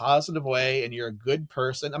in a positive way, and you're a good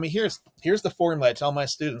person. I mean, here's the formula I tell my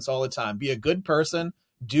students all the time: be a good person,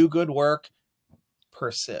 do good work,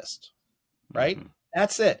 persist. Right?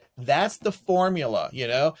 That's it. That's the formula.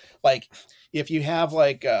 Like. If you have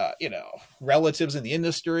like, relatives in the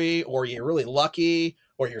industry, or you're really lucky,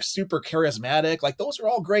 or you're super charismatic, like those are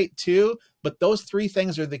all great too. But those 3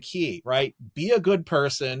 things are the key, right? Be a good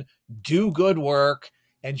person, do good work,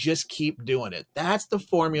 and just keep doing it. That's the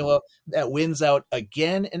formula that wins out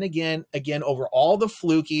again and again over all the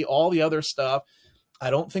fluky, all the other stuff. I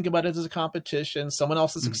don't think about it as a competition. Someone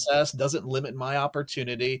else's success doesn't limit my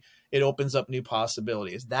opportunity. It opens up new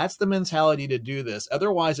possibilities. That's the mentality to do this.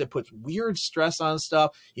 Otherwise, it puts weird stress on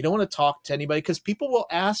stuff. You don't want to talk to anybody, because people will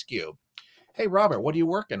ask you, hey, Robert, what are you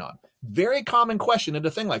working on? Very common question in a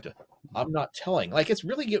thing like that. I'm not telling. Like, it's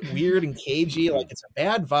really get weird and cagey. Like, it's a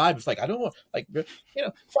bad vibe. It's like, I don't want, like,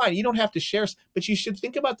 fine, you don't have to share, but you should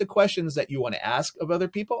think about the questions that you want to ask of other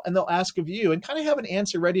people, and they'll ask of you, and kind of have an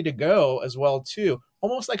answer ready to go as well, too.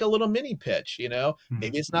 Almost like a little mini pitch,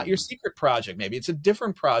 Maybe it's not your secret project. Maybe it's a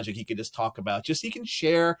different project you could just talk about. Just so you can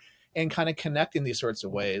share and kind of connect in these sorts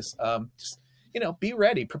of ways. Be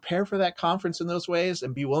ready, prepare for that conference in those ways,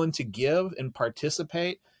 and be willing to give and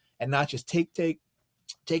participate, and not just take.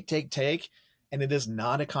 And it is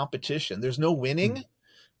not a competition. There's no winning.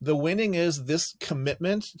 The winning is this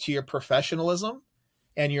commitment to your professionalism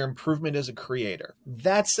and your improvement as a creator.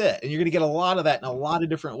 That's it. And you're going to get a lot of that in a lot of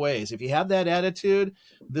different ways. If you have that attitude,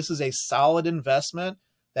 this is a solid investment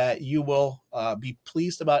that you will be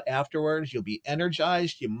pleased about afterwards. You'll be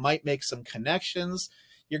energized. You might make some connections.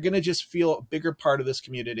 You're going to just feel a bigger part of this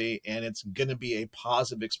community, and it's going to be a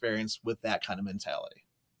positive experience with that kind of mentality.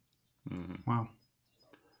 Wow.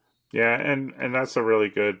 Yeah, and that's a really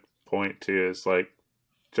good point too, is like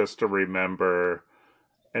just to remember,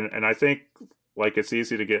 and I think like it's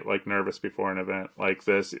easy to get like nervous before an event like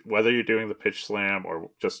this, whether you're doing the pitch slam or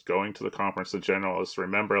just going to the conference in general, is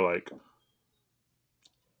remember like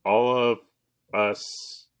all of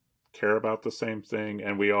us care about the same thing,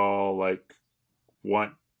 and we all like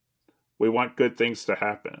want good things to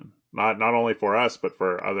happen. not only for us, but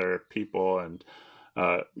for other people. And,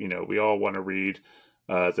 we all want to read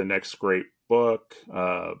the next great book.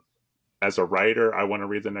 As a writer, I want to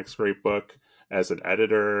read the next great book. As an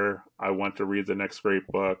editor, I want to read the next great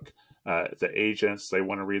book. The agents, they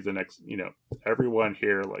want to read the next, everyone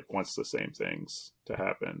here wants the same things to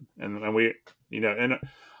happen. And we, and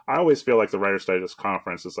I always feel like the Writers Digest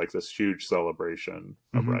conference is this huge celebration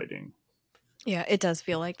of writing. Yeah, it does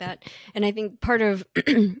feel like that. And I think part of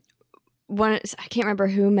I can't remember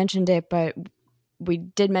who mentioned it, but we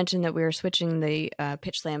did mention that we were switching the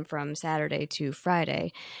Pitch Slam from Saturday to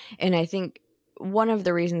Friday. And I think one of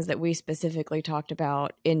the reasons that we specifically talked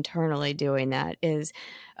about internally doing that is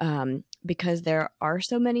because there are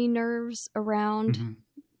so many nerves around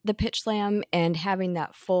the Pitch Slam, and having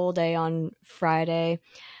that full day on Friday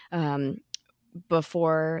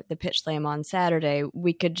before the Pitch Slam on Saturday,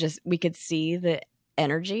 we could see the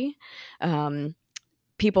energy,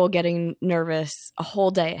 people getting nervous a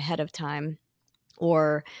whole day ahead of time.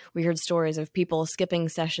 Or we heard stories of people skipping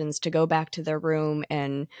sessions to go back to their room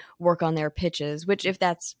and work on their pitches, which if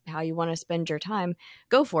that's how you want to spend your time,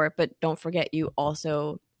 go for it. But don't forget, you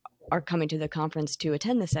also are coming to the conference to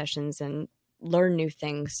attend the sessions and learn new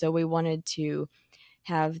things. So we wanted to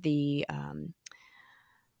have the,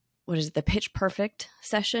 the Pitch Perfect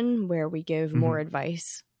session, where we give more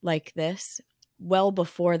advice like this well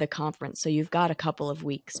before the conference. So you've got a couple of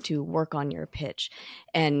weeks to work on your pitch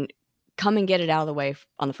and come and get it out of the way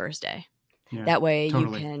on the first day. Yeah, that way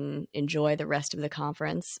totally. You can enjoy the rest of the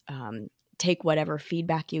conference, take whatever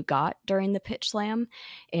feedback you got during the Pitch Slam,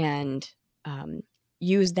 and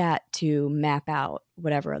use that to map out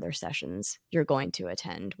whatever other sessions you're going to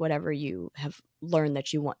attend, whatever you have learned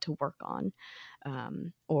that you want to work on,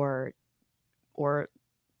 or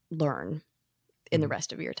learn in the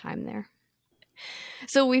rest of your time there.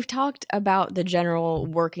 So we've talked about the general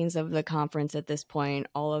workings of the conference at this point,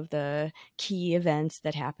 all of the key events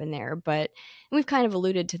that happen there, but we've kind of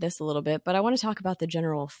alluded to this a little bit, but I want to talk about the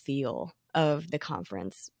general feel of the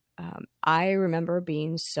conference. I remember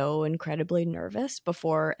being so incredibly nervous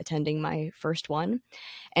before attending my first one.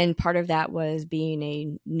 And part of that was being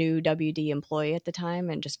a new WD employee at the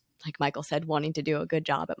time and just, like Michael said, wanting to do a good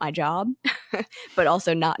job at my job, but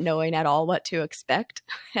also not knowing at all what to expect,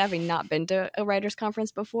 having not been to a writers'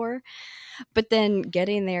 conference before. But then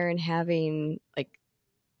getting there and having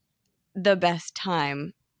the best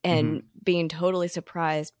time and being totally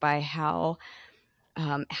surprised by how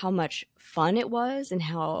much fun it was and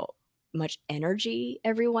how much energy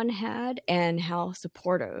everyone had and how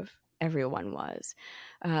supportive everyone was.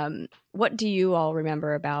 What do you all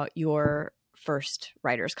remember about your first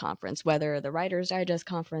writers conference, whether the Writers Digest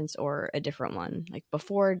conference or a different one, like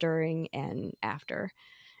before, during, and after?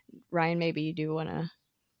 Ryan, maybe you do want to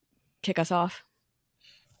kick us off?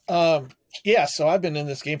 Yeah, so I've been in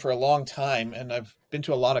this game for a long time, and I've been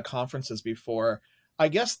to a lot of conferences before. I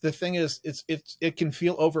guess the thing is, it can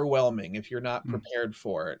feel overwhelming if you're not prepared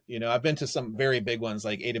for it. I've been to some very big ones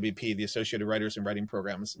like AWP, the Associated Writers and Writing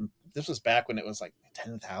Programs. And this was back when it was like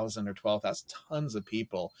 10,000 or 12,000, tons of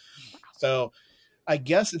people. So I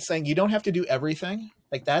guess it's saying you don't have to do everything.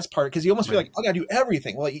 Like that's part, because you almost feel like, I got to do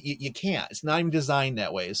everything. Well, you can't. It's not even designed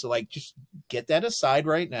that way. So just get that aside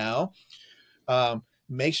right now.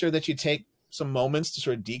 Make sure that you take some moments to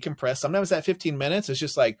sort of decompress. Sometimes that 15 minutes is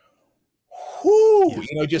just like, whoo,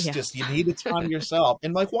 just you need to time yourself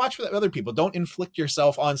and watch for the other people. Don't inflict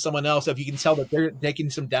yourself on someone else if you can tell that they're taking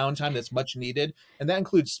some downtime that's much needed. And that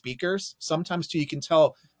includes speakers. Sometimes too, you can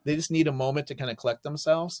tell they just need a moment to kind of collect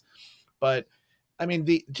themselves. But I mean,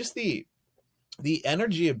 the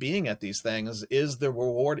energy of being at these things is the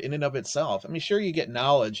reward in and of itself. I mean, sure, you get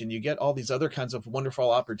knowledge and you get all these other kinds of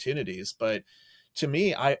wonderful opportunities. But to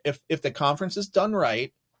me, if the conference is done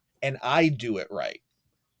right and I do it right,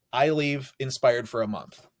 I leave inspired for a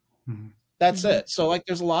month. That's it. So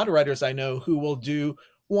there's a lot of writers I know who will do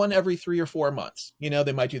one every 3 or 4 months.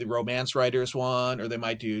 They might do the romance writers one, or they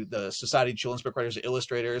might do the Society of Children's Book Writers and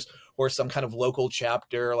Illustrators, or some kind of local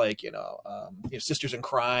chapter Sisters in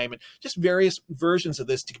Crime, and just various versions of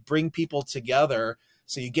this to bring people together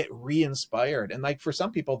so you get re-inspired. And for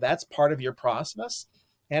some people, that's part of your process.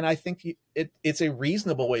 And I think it's a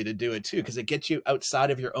reasonable way to do it too, because it gets you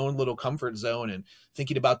outside of your own little comfort zone and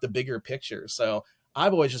thinking about the bigger picture. So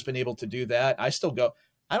I've always just been able to do that. I still go.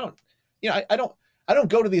 I don't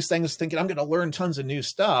go to these things thinking I'm going to learn tons of new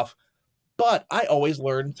stuff, but I always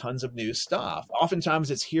learn tons of new stuff. Oftentimes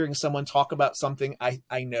it's hearing someone talk about something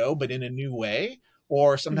I know, but in a new way,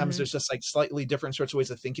 or sometimes Mhm. there's just like slightly different sorts of ways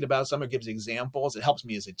of thinking about it. Someone gives examples. It helps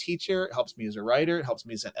me as a teacher. It helps me as a writer. It helps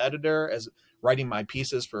me as an editor, as writing my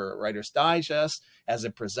pieces for Writer's Digest, as a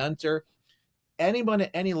presenter. Anyone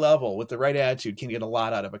at any level with the right attitude can get a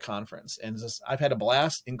lot out of a conference. And just, I've had a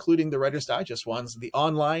blast, including the Writer's Digest ones, the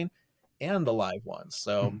online and the live ones.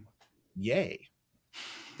 So yay.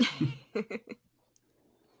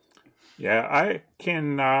 Yeah, I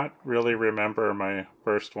cannot really remember my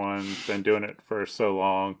first one. Been doing it for so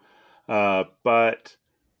long. But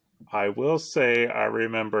I will say I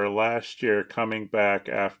remember last year coming back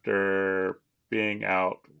after being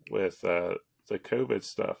out with the COVID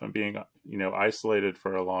stuff and being, isolated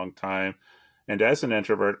for a long time. And as an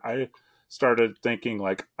introvert, I started thinking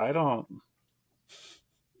like, I don't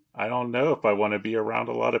know if I want to be around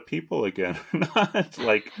a lot of people again or not.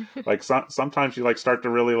 Sometimes you like start to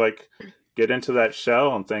really like get into that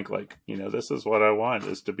shell and think like, this is what I want,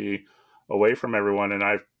 is to be away from everyone. And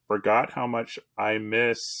I forgot how much I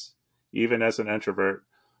miss, even as an introvert,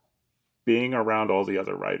 being around all the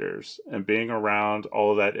other writers and being around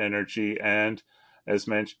all of that energy. And as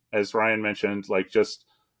Ryan mentioned, like just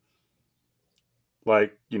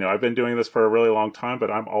like, I've been doing this for a really long time,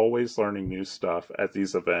 but I'm always learning new stuff at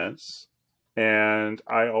these events. And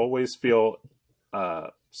I always feel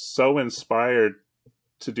so inspired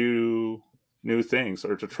to do new things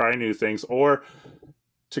or to try new things or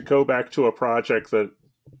to go back to a project that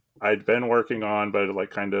I'd been working on, but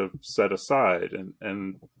like kind of set aside.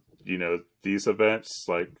 And these events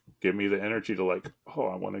like give me the energy to like, oh,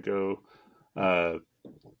 I want to go,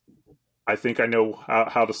 I think I know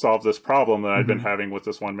how to solve this problem that I've been having with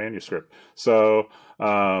this one manuscript. So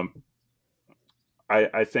I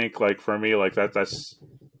think like for me, like that's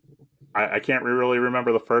I can't really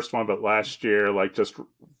remember the first one, but last year like just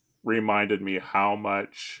reminded me how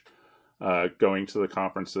much going to the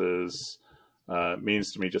conferences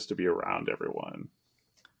means to me, just to be around everyone.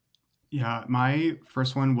 Yeah, my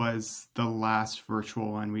first one was the last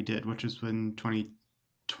virtual one we did, which was in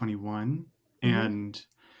 2021. And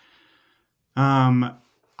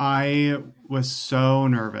I was so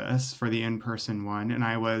nervous for the in-person one, and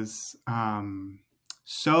I was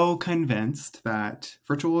so convinced that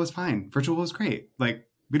virtual was fine. Virtual was great. Like,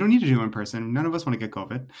 we don't need to do in person. None of us want to get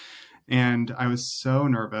COVID. And I was so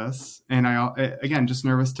nervous. And again, just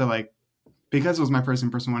nervous to like, because it was my first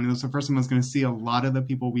in-person one, it was the first time I was going to see a lot of the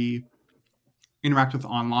people we interact with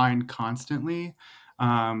online constantly.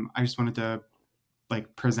 I just wanted to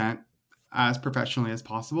like present as professionally as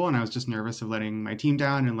possible. And I was just nervous of letting my team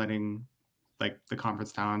down and letting like the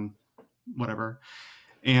conference down, whatever.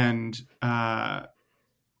 And I've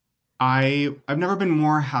never been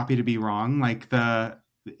more happy to be wrong. Like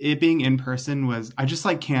it being in person was, I just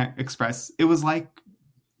like can't express. It was like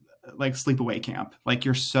sleepaway camp. Like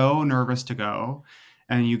you're so nervous to go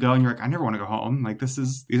and you go and you're like, I never want to go home. Like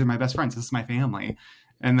these are my best friends. This is my family.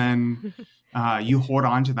 And then you hold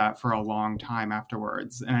on to that for a long time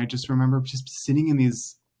afterwards. And I just remember just sitting in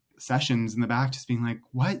these sessions in the back, just being like,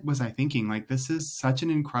 what was I thinking? Like, this is such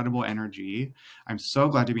an incredible energy. I'm so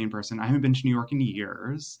glad to be in person. I haven't been to New York in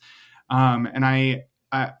years. And I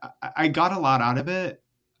got a lot out of it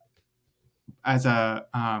as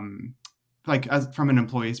from an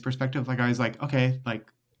employee's perspective. Like I was like, okay,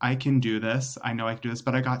 like I can do this. I know I can do this,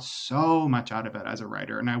 but I got so much out of it as a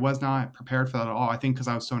writer, and I was not prepared for that at all. I think because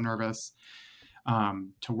I was so nervous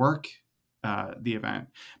to work the event.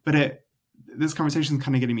 But this conversation is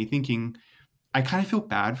kind of getting me thinking. I kind of feel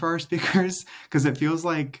bad for our speakers because it feels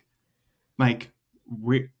like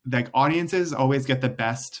audiences always get the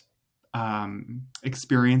best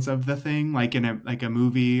experience of the thing, like in a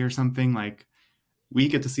movie or something. Like we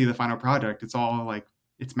get to see the final product. It's all like,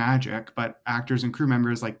 it's magic, but actors and crew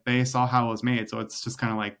members, like they saw how it was made. So it's just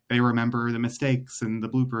kind of like, they remember the mistakes and the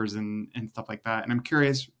bloopers and stuff like that. And I'm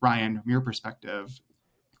curious, Ryan, from your perspective,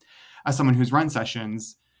 as someone who's run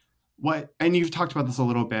sessions, and you've talked about this a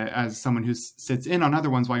little bit as someone who sits in on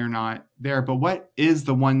other ones while you're not there, but what is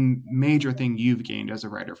the one major thing you've gained as a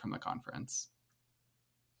writer from the conference?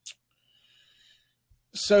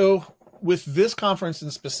 So with this conference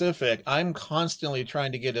in specific, I'm constantly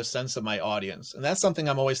trying to get a sense of my audience. And that's something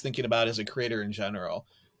I'm always thinking about as a creator in general,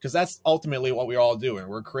 because that's ultimately what we're all doing.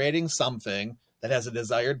 We're creating something that has a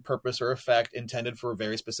desired purpose or effect intended for a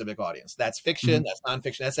very specific audience. That's fiction, that's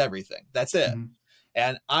nonfiction, that's everything. That's it.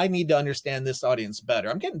 And I need to understand this audience better.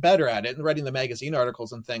 I'm getting better at it, and writing the magazine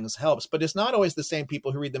articles and things helps, but it's not always the same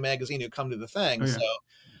people who read the magazine who come to the thing. Oh, yeah. So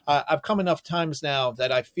I've come enough times now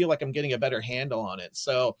that I feel like I'm getting a better handle on it.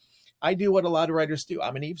 So I do what a lot of writers do.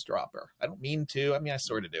 I'm an eavesdropper. I don't mean to. I mean, I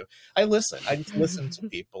sort of do. I listen. I just listen to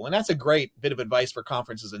people. And that's a great bit of advice for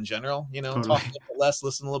conferences in general. You know, Totally. talk a little bit less,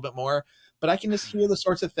 listen a little bit more. But I can just hear the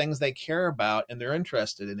sorts of things they care about and they're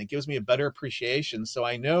interested in. It gives me a better appreciation. So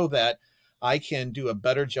I know that I can do a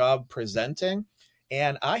better job presenting.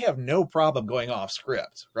 And I have no problem going off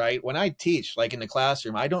script, right? When I teach, like in the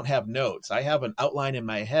classroom, I don't have notes. I have an outline in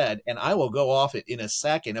my head and I will go off it in a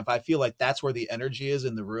second if I feel like that's where the energy is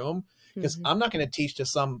in the room. Because I'm not going to teach to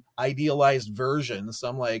some idealized version,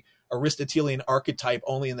 some like Aristotelian archetype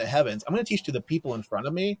only in the heavens. I'm going to teach to the people in front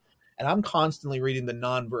of me. And I'm constantly reading the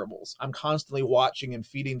nonverbals. I'm constantly watching and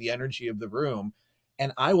feeding the energy of the room.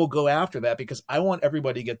 And I will go after that because I want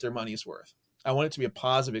everybody to get their money's worth. I want it to be a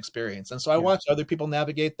positive experience. And so I watch other people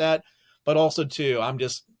navigate that, but also too, I'm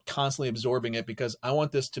just constantly absorbing it because I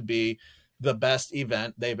want this to be the best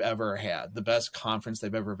event they've ever had, the best conference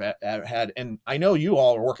they've ever had. And I know you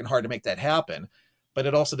all are working hard to make that happen, but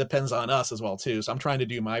it also depends on us as well too. So I'm trying to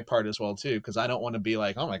do my part as well too, because I don't want to be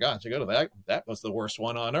like, oh my gosh, you go to that. That was the worst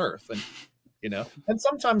one on earth. And, you know, and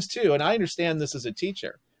sometimes too, and I understand this as a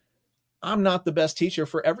teacher, I'm not the best teacher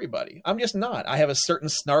for everybody. I'm just not. I have a certain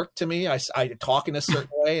snark to me. I talk in a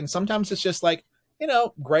certain way. And sometimes it's just like, you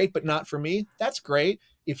know, great, but not for me. That's great.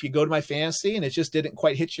 If you go to my fantasy and it just didn't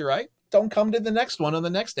quite hit you right, don't come to the next one on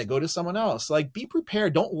the next day. Go to someone else. Like, be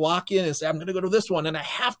prepared. Don't lock in and say, I'm going to go to this one and I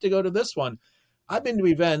have to go to this one. I've been to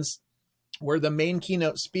events where the main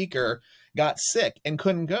keynote speaker got sick and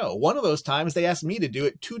couldn't go. One of those times they asked me to do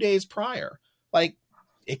it 2 days prior. Like,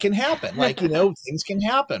 it can happen. Like, you know, things can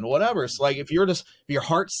happen, whatever. So like, if your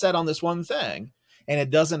heart's set on this one thing and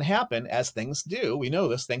it doesn't happen, as things do, we know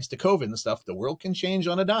this thanks to COVID and stuff, the world can change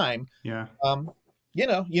on a dime. Yeah. You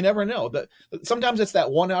know, you never know. That sometimes it's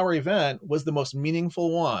that 1 hour event was the most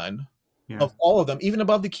meaningful one of all of them, even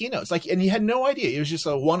above the keynotes. Like, and you had no idea. It was just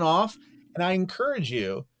a one-off. And I encourage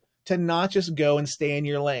you to not just go and stay in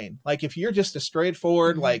your lane. Like, if you're just a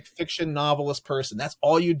straightforward, like, fiction novelist person, that's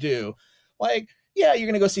all you do. Like, yeah, you're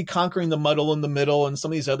going to go see Conquering the Muddle in the Middle and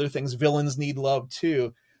some of these other things. Villains Need Love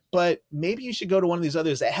too. But maybe you should go to one of these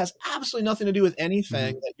others that has absolutely nothing to do with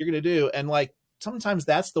anything that you're going to do. And like, sometimes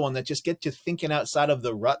that's the one that just gets you thinking outside of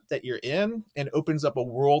the rut that you're in and opens up a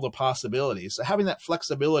world of possibilities. So having that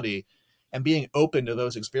flexibility and being open to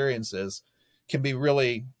those experiences can be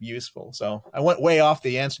really useful. So I went way off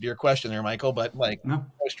the answer to your question there, Michael, but like, I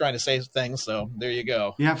was trying to say things. So there you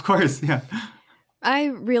go. Yeah, of course. Yeah. I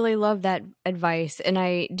really love that advice. And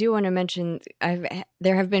I do want to mention,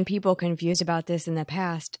 there have been people confused about this in the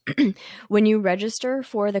past. When you register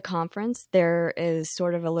for the conference, there is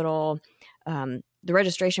sort of a little, the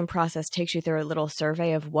registration process takes you through a little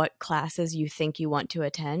survey of what classes you think you want to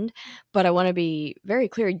attend. But I want to be very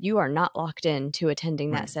clear, you are not locked in to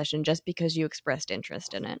attending that session just because you expressed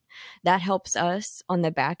interest in it. That helps us on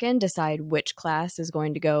the back end decide which class is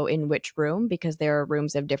going to go in which room, because there are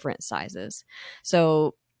rooms of different sizes.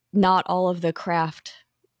 So not all of the craft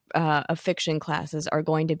of fiction classes are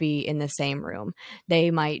going to be in the same room.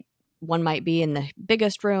 One might be in the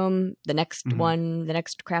biggest room. The next one, the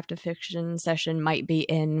next craft of fiction session might be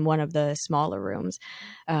in one of the smaller rooms.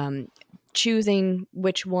 Choosing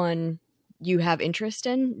which one you have interest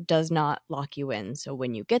in does not lock you in. So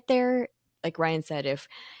when you get there, like Ryan said,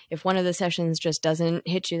 if one of the sessions just doesn't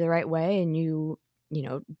hit you the right way and you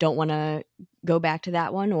don't want to go back to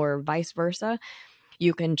that one, or vice versa,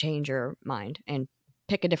 you can change your mind and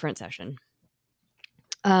pick a different session.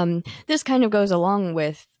 This kind of goes along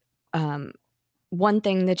with one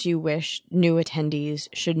thing that you wish new attendees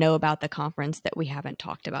should know about the conference that we haven't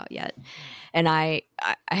talked about yet. And I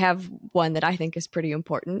have one that I think is pretty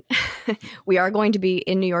important. We are going to be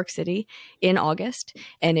in New York City in August,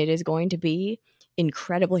 and it is going to be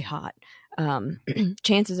incredibly hot.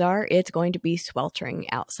 Chances are it's going to be sweltering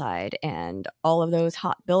outside, and all of those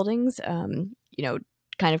hot buildings,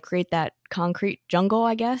 kind of create that concrete jungle,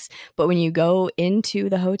 I guess. But when you go into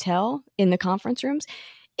the hotel in the conference rooms,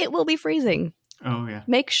 it will be freezing. Oh, yeah.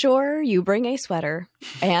 Make sure you bring a sweater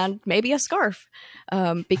and maybe a scarf,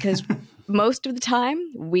 because most of the time,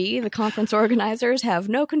 we, the conference organizers, have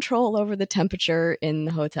no control over the temperature in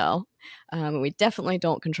the hotel. We definitely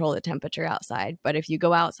don't control the temperature outside. But if you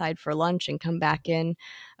go outside for lunch and come back in,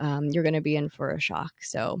 you're going to be in for a shock.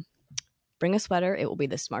 So bring a sweater. It will be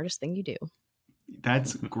the smartest thing you do.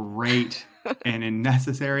 That's great and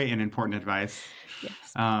necessary and important advice. Yes.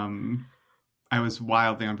 I was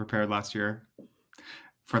wildly unprepared last year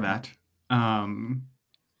for that.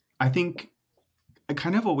 I think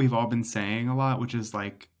kind of what we've all been saying a lot, which is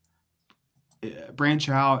like branch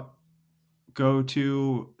out, go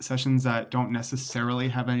to sessions that don't necessarily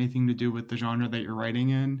have anything to do with the genre that you're writing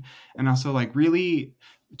in, and also like really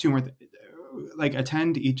like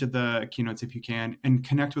attend each of the keynotes if you can and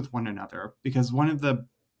connect with one another, because one of the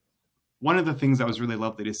things that was really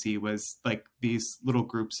lovely to see was like these little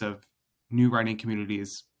groups of new writing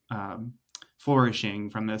communities flourishing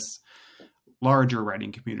from this larger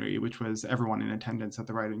writing community, which was everyone in attendance at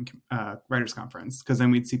the writers conference. Because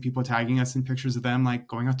then we'd see people tagging us in pictures of them like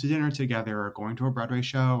going out to dinner together or going to a Broadway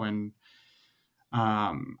show. And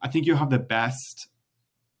I think you'll have the best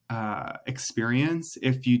experience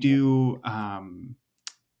if you do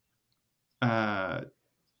let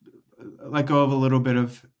go of a little bit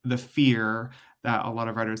of the fear that a lot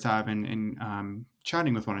of writers have in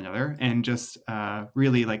chatting with one another, and just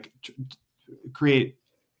really like create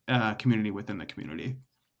community within the community.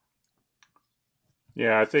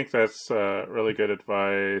 Yeah, I think that's really good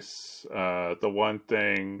advice. The one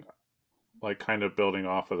thing, like kind of building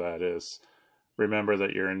off of that, is remember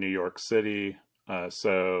that you're in New York City.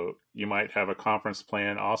 So you might have a conference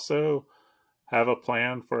plan. Also have a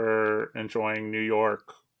plan for enjoying New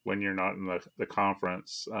York when you're not in the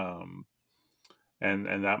conference. And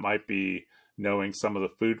that might be knowing some of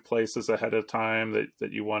the food places ahead of time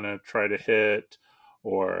that you want to try to hit,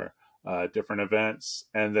 or different events.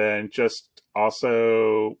 And then just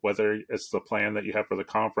also, whether it's the plan that you have for the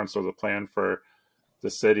conference or the plan for the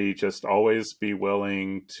city, just always be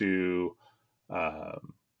willing to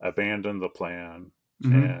abandon the plan.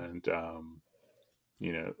 And,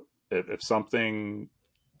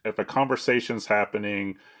 if a conversation's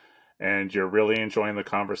happening and you're really enjoying the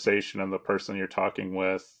conversation and the person you're talking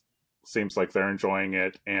with seems like they're enjoying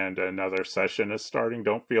it and another session is starting,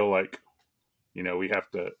 don't feel like, we have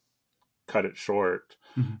to cut it short.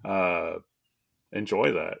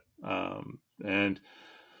 Enjoy that.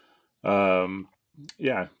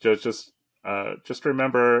 Just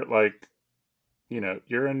remember, like,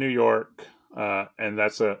 you're in New York, and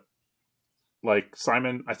that's I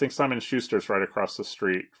think Simon Schuster's right across the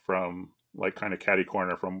street from, like, kind of catty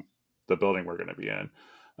corner from the building we're going to be in.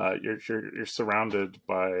 You're surrounded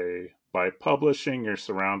by publishing, you're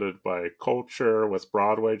surrounded by culture, with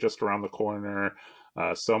Broadway just around the corner,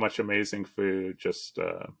 so much amazing food. Just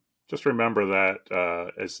remember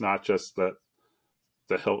that it's not just the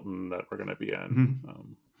Hilton that we're going to be in.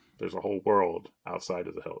 There's a whole world outside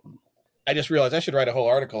of the Hilton. I just realized I should write a whole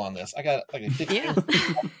article on this. I got like I'll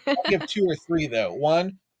give 2 or 3 though.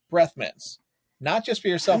 1, breath mints. Not just for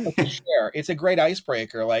yourself, but to share. It's a great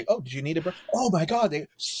icebreaker. Like, oh, did you need a breath? Oh my God, they're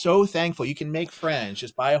so thankful. You can make friends.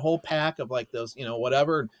 Just buy a whole pack of like those,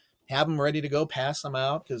 whatever, and have them ready to go. Pass them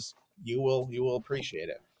out, because you will appreciate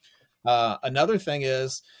it. Another thing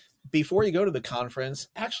is, before you go to the conference,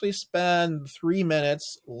 actually spend 3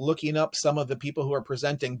 minutes looking up some of the people who are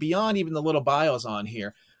presenting beyond even the little bios on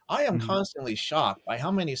here. I am constantly shocked by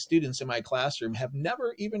how many students in my classroom have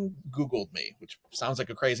never even Googled me, which sounds like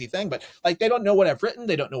a crazy thing, but like, they don't know what I've written.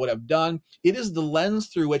 They don't know what I've done. It is the lens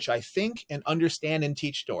through which I think and understand and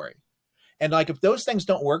teach story. And like, if those things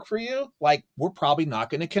don't work for you, like, we're probably not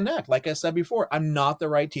going to connect. Like I said before, I'm not the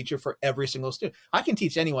right teacher for every single student. I can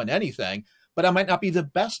teach anyone anything, but I might not be the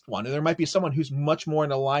best one. And there might be someone who's much more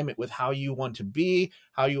in alignment with how you want to be,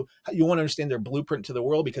 how you want to understand their blueprint to the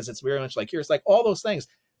world, because it's very much like yours. Like, all those things.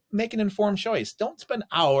 Make an informed choice. Don't spend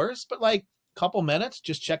hours, but like a couple minutes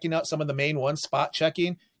just checking out some of the main ones, spot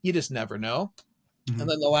checking. You just never know. And then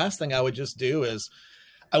the last thing I would just do is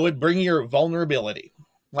I would bring your vulnerability.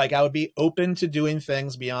 Like, I would be open to doing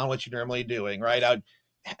things beyond what you're normally doing, right? I would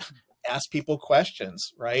ask people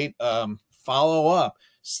questions, right? Follow up.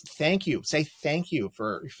 Thank you. Say thank you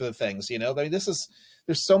for the things, I mean, there's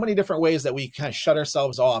so many different ways that we kind of shut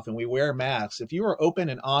ourselves off and we wear masks. If you are open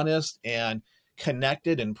and honest and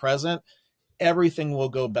connected and present, everything will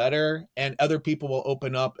go better, and other people will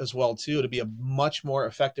open up as well too, to be a much more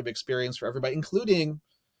effective experience for everybody, including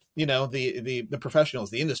the professionals,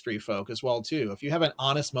 the industry folk as well too. If you have an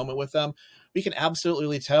honest moment with them, we can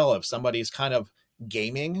absolutely tell if somebody's kind of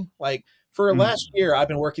gaming. Like, for last year, I've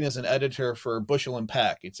been working as an editor for Bushel and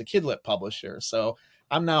Peck. It's a kidlit publisher, so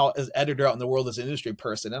I'm now as editor out in the world as an industry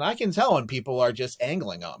person, and I can tell when people are just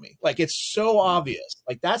angling on me. Like, it's so obvious.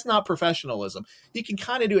 Like, that's not professionalism. You can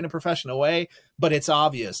kind of do it in a professional way, but it's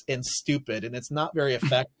obvious and stupid, and it's not very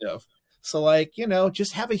effective. So, like,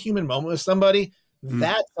 just have a human moment with somebody.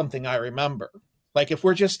 That's something I remember. Like, if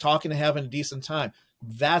we're just talking and having a decent time,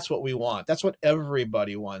 that's what we want. That's what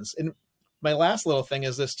everybody wants. And my last little thing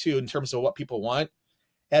is this too, in terms of what people want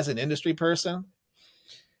as an industry person.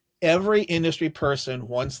 Every industry person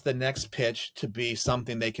wants the next pitch to be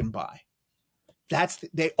something they can buy.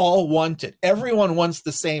 They all want it. Everyone wants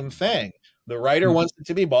the same thing. The writer wants it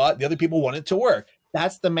to be bought. The other people want it to work.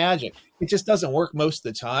 That's the magic. It just doesn't work most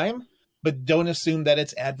of the time, but don't assume that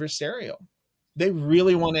it's adversarial. They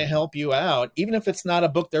really want to help you out. Even if it's not a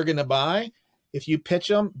book they're going to buy, if you pitch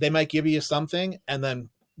them, they might give you something, and then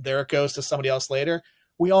there it goes to somebody else later.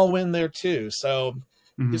 We all win there too. So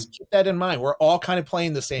just keep that in mind. We're all kind of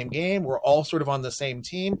playing the same game. We're all sort of on the same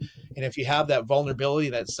team. And if you have that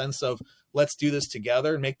vulnerability, that sense of let's do this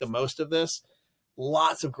together and make the most of this,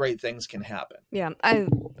 lots of great things can happen. Yeah,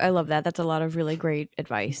 I love that. That's a lot of really great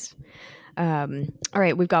advice. All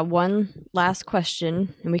right, we've got one last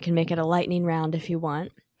question, and we can make it a lightning round if you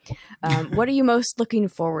want. What are you most looking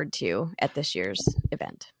forward to at this year's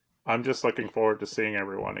event? I'm just looking forward to seeing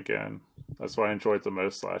everyone again. That's what I enjoyed the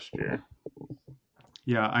most last year.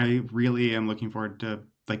 Yeah, I really am looking forward to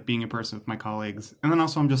like being in person with my colleagues. And then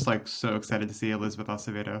also I'm just like so excited to see Elizabeth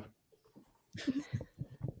Acevedo.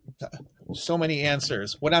 So many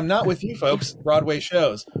answers. When I'm not with you folks, Broadway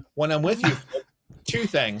shows. When I'm with you, two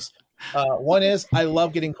things. One is I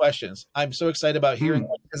love getting questions. I'm so excited about hearing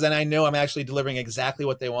them because then I know I'm actually delivering exactly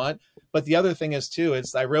what they want. But the other thing is too,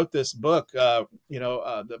 is I wrote this book, the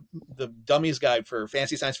Dummies Guide for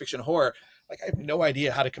Fantasy Science Fiction Horror. Like I have no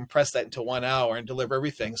idea how to compress that into 1 hour and deliver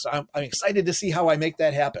everything. So I'm excited to see how I make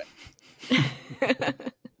that happen.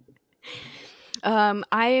 I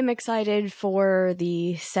am excited for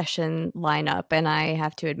the session lineup, and I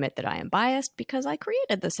have to admit that I am biased because I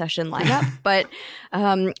created the session lineup, but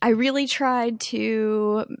I really tried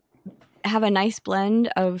to have a nice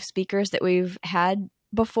blend of speakers that we've had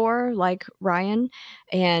before, like Ryan,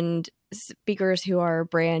 and speakers who are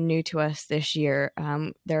brand new to us this year.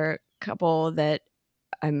 There are a couple that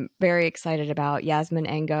I'm very excited about, Yasmin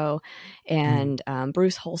Engo and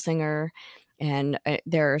Bruce Holsinger. And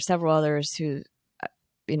there are several others who,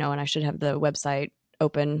 and I should have the website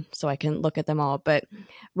open so I can look at them all, but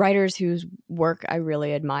writers whose work I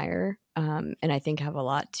really admire and I think have a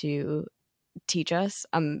lot to teach us.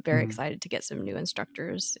 I'm very excited to get some new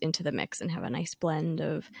instructors into the mix and have a nice blend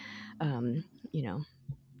of,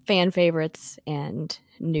 fan favorites and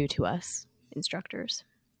new to us instructors.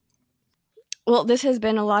 Well, this has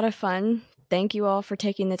been a lot of fun. Thank you all for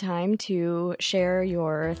taking the time to share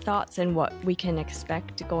your thoughts and what we can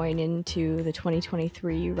expect going into the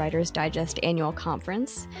 2023 Writers Digest Annual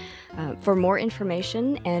Conference. For more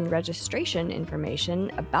information and registration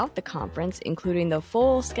information about the conference, including the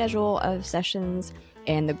full schedule of sessions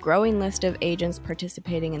and the growing list of agents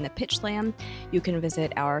participating in the Pitch Slam, you can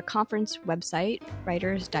visit our conference website,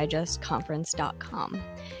 writersdigestconference.com.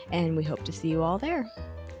 And we hope to see you all there.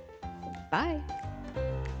 Bye.